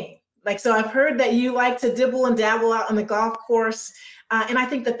golf game. So I've heard that you like to dibble and dabble out on the golf course. And I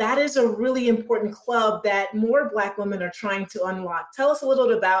think that that is a really important club that more Black women are trying to unlock. Tell us a little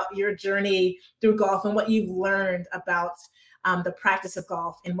bit about your journey through golf and what you've learned about the practice of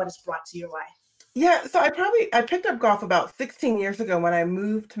golf and what it's brought to your life. Yeah, so I picked up golf about 16 years ago when I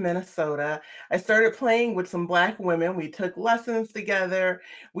moved to Minnesota. I started playing with some Black women. We took lessons together.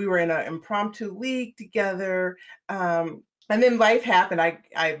 We were in an impromptu league together. And then life happened.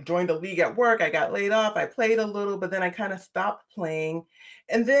 I joined a league at work. I got laid off. I played a little, but then I kind of stopped playing.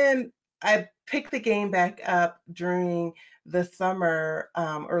 And then I picked the game back up during the summer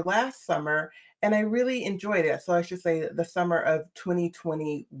or last summer, and I really enjoyed it. So I should say the summer of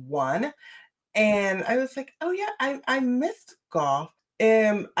 2021. And I was like, oh yeah, I missed golf.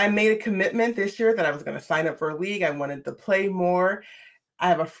 And I made a commitment this year that I was going to sign up for a league. I wanted to play more. I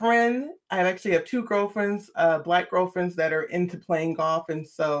have a friend. I actually have 2 girlfriends, Black girlfriends that are into playing golf. And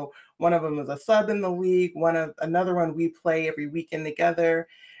so one of them is a sub in the league. Another one we play every weekend together.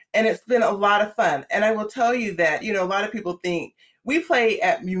 And it's been a lot of fun. And I will tell you that, a lot of people think we play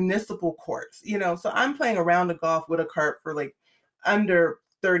at municipal courts, so I'm playing a round of golf with a cart for like under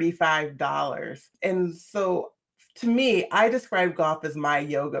 $35. And so to me, I describe golf as my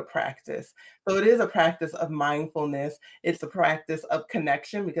yoga practice. So it is a practice of mindfulness. It's a practice of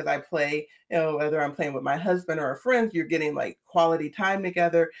connection, because I play, whether I'm playing with my husband or a friend, you're getting like quality time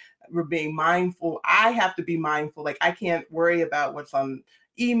together. We're being mindful. I have to be mindful. Like I can't worry about what's on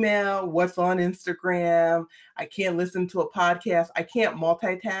email, what's on Instagram. I can't listen to a podcast. I can't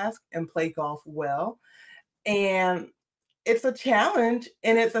multitask and play golf well. And it's a challenge,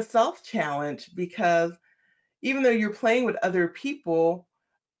 and it's a self-challenge, because even though you're playing with other people,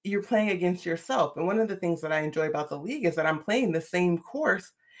 you're playing against yourself. And one of the things that I enjoy about the league is that I'm playing the same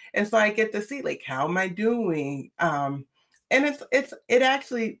course. And so I get to see like, how am I doing? And it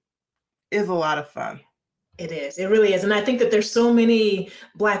actually is a lot of fun. It is. It really is. And I think that there's so many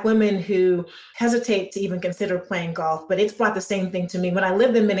Black women who hesitate to even consider playing golf, but it's brought the same thing to me. When I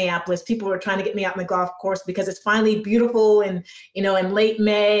lived in Minneapolis, people were trying to get me out on the golf course because it's finally beautiful and, in late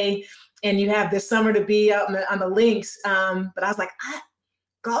May, and you have this summer to be out on the links. But I was like,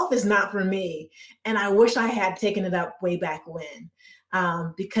 golf is not for me. And I wish I had taken it up way back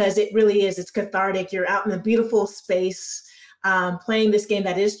when, because it really is. It's cathartic. You're out in a beautiful space, playing this game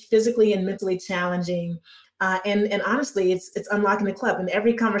that is physically and mentally challenging. And honestly, it's unlocking the club. In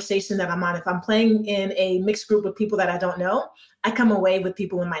every conversation that I'm on, if I'm playing in a mixed group with people that I don't know, I come away with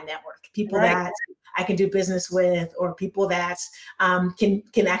people in my network, people that I can do business with, or people that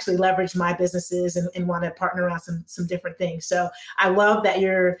can actually leverage my businesses and want to partner on some different things. So I love that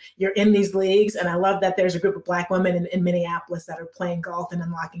you're in these leagues, and I love that there's a group of Black women in Minneapolis that are playing golf and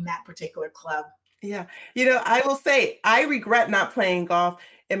unlocking that particular club. Yeah. I will say I regret not playing golf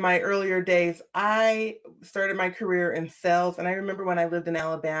in my earlier days. I started my career in sales, and I remember when I lived in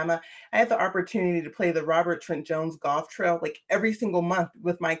Alabama, I had the opportunity to play the Robert Trent Jones Golf Trail like every single month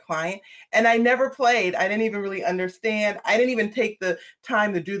with my client. And I never played. I didn't even really understand. I didn't even take the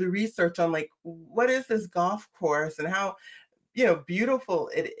time to do the research on like, what is this golf course and how, beautiful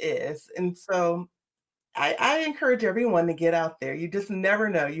it is. And so I encourage everyone to get out there. You just never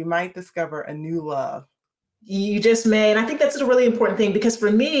know. You might discover a new love. You just may. And I think that's a really important thing, because for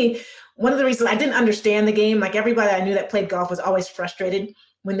me, one of the reasons I didn't understand the game, like everybody I knew that played golf was always frustrated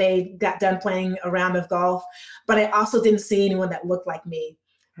when they got done playing a round of golf. But I also didn't see anyone that looked like me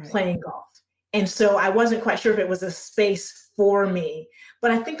playing golf. And so I wasn't quite sure if it was a space for me.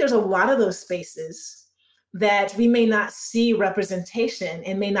 But I think there's a lot of those spaces that we may not see representation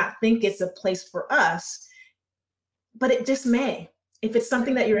and may not think it's a place for us, but it just may. If it's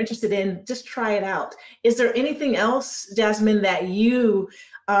something that you're interested in, just try it out. Is there anything else, Jasmine, that you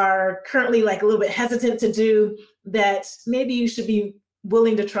are currently like a little bit hesitant to do that maybe you should be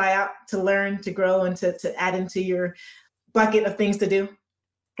willing to try out, to learn, to grow, and to add into your bucket of things to do?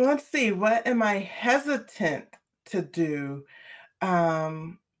 Let's see, what am I hesitant to do?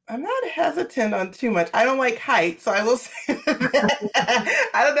 I'm not hesitant on too much. I don't like heights, so I will say that.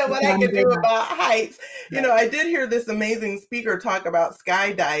 I don't know what I can do about heights. I did hear this amazing speaker talk about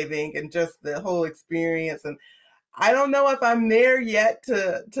skydiving and just the whole experience. And I don't know if I'm there yet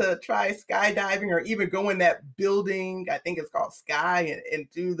to try skydiving or even go in that building. I think it's called Sky, and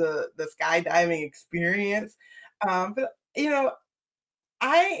do the skydiving experience. But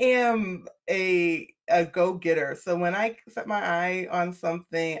I am a go-getter. So when I set my eye on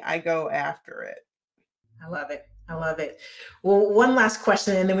something, I go after it. I love it. I love it. Well, one last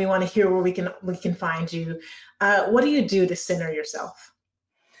question, and then we want to hear where we can find you. What do you do to center yourself?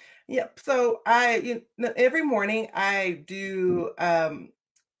 Yep. So every morning I do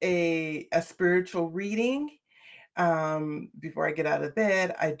a spiritual reading. Before I get out of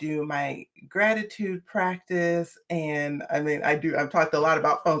bed, I do my gratitude practice. And I've talked a lot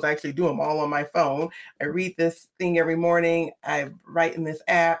about phones. I actually do them all on my phone. I read this thing every morning. I write in this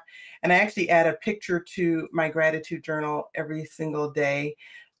app, and I actually add a picture to my gratitude journal every single day.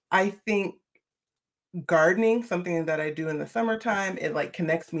 I think gardening, something that I do in the summertime, it like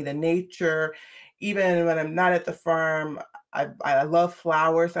connects me to nature. Even when I'm not at the farm, I love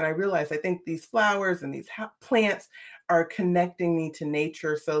flowers, and I realize I think these flowers and these plants are connecting me to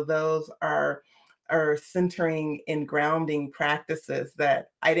nature. So those are centering and grounding practices that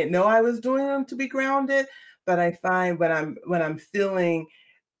I didn't know I was doing them to be grounded. But I find when I'm feeling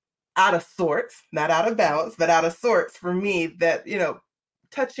out of sorts, not out of balance, but out of sorts, for me, that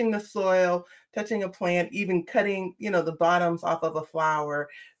touching the soil, touching a plant, even cutting the bottoms off of a flower,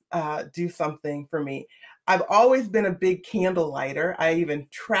 do something for me. I've always been a big candle lighter. I even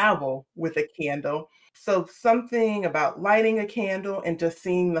travel with a candle. So something about lighting a candle and just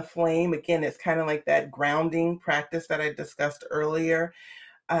seeing the flame, again, it's kind of like that grounding practice that I discussed earlier.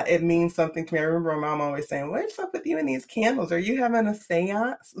 It means something to me. I remember my mom always saying, "What's up with you and these candles? Are you having a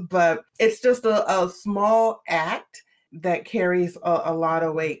seance?" But it's just a small act that carries a lot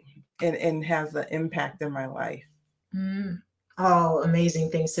of weight and has an impact in my life. All amazing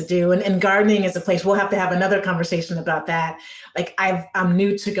things to do. And gardening is a place, we'll have to have another conversation about that. Like I'm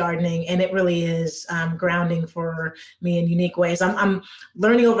new to gardening, and it really is grounding for me in unique ways. I'm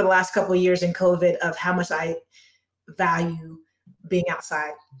learning over the last couple of years in COVID of how much I value being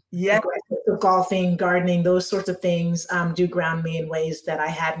outside. Yeah. Like golfing, gardening, those sorts of things do ground me in ways that I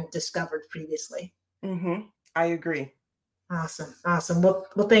hadn't discovered previously. Mm-hmm. I agree. Awesome. Awesome. Well,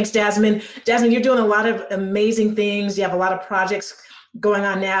 thanks, Jasmine. Jasmine, you're doing a lot of amazing things. You have a lot of projects going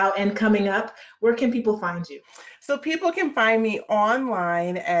on now and coming up. Where can people find you? So people can find me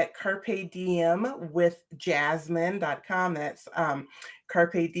online at carpediem.com. That's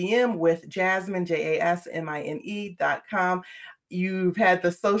Carpe Diem with Jasmine, JASMINE.com. You've had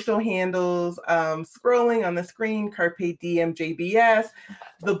the social handles scrolling on the screen, Carpe Diem JBS.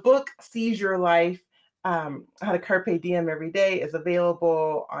 The book, Seize Your Life, How to Carpe Diem Every Day, is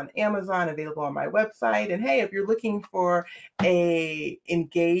available on Amazon, available on my website. And hey, if you're looking for a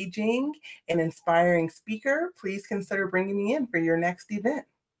engaging and inspiring speaker, please consider bringing me in for your next event.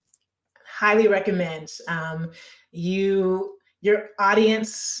 Highly recommend. Your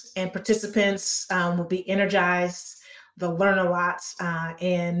audience and participants will be energized. They'll learn a lot,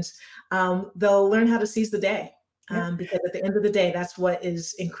 and they'll learn how to seize the day. Because at the end of the day, that's what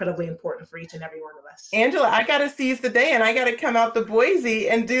is incredibly important for each and every one of us. Angela, I got to seize the day, and I got to come out to Boise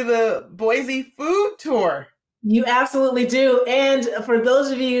and do the Boise food tour. You absolutely do. And for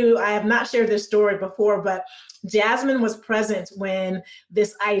those of you, I have not shared this story before, but Jasmine was present when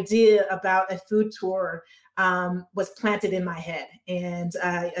this idea about a food tour was planted in my head. And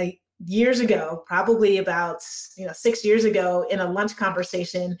years ago, probably about 6 years ago, in a lunch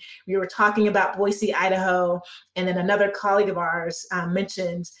conversation, we were talking about Boise, Idaho, and then another colleague of ours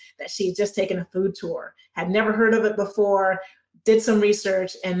mentioned that she had just taken a food tour, had never heard of it before, did some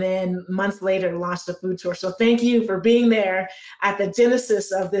research, and then months later launched a food tour. So thank you for being there at the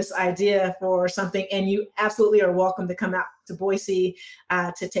genesis of this idea for something. And you absolutely are welcome to come out to Boise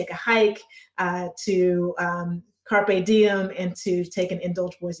to take a hike, to Carpe Diem, and to take an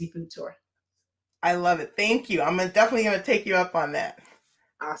Indulge Boise food tour. I love it. Thank you. I'm definitely going to take you up on that.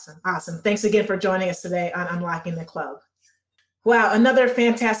 Awesome. Thanks again for joining us today on Unlocking the Club. Wow, another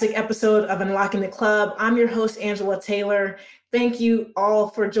fantastic episode of Unlocking the Club. I'm your host, Angela Taylor. Thank you all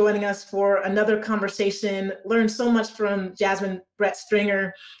for joining us for another conversation. Learned so much from Jasmine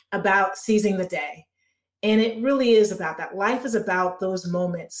Stringer about seizing the day. And it really is about that. Life is about those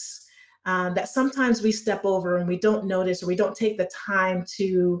moments that sometimes we step over and we don't notice, or we don't take the time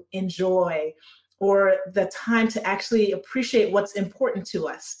to enjoy, or the time to actually appreciate what's important to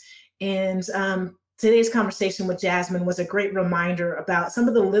us. And today's conversation with Jasmine was a great reminder about some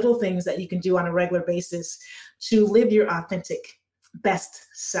of the little things that you can do on a regular basis to live your authentic best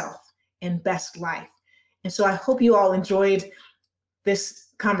self and best life. And so I hope you all enjoyed this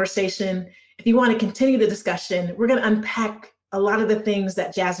conversation. If you want to continue the discussion, we're going to unpack a lot of the things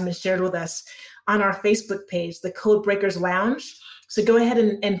that Jasmine shared with us on our Facebook page, the Code Breakers Lounge. So go ahead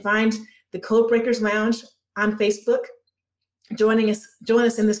and find the Code Breakers Lounge on Facebook. Join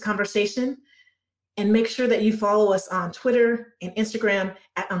us in this conversation, and make sure that you follow us on Twitter and Instagram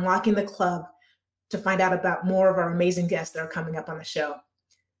at Unlocking the Club to find out about more of our amazing guests that are coming up on the show.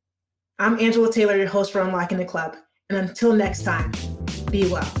 I'm Angela Taylor, your host for Unlocking the Club. And until next time, be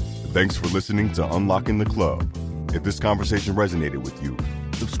well. Thanks for listening to Unlocking the Club. If this conversation resonated with you,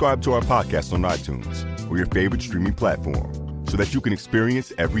 subscribe to our podcast on iTunes or your favorite streaming platform so that you can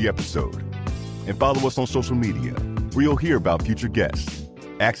experience every episode. And follow us on social media, where you'll hear about future guests,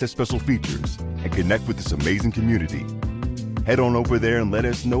 access special features, and connect with this amazing community. Head on over there and let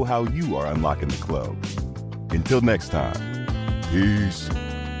us know how you are unlocking the club. Until next time, peace.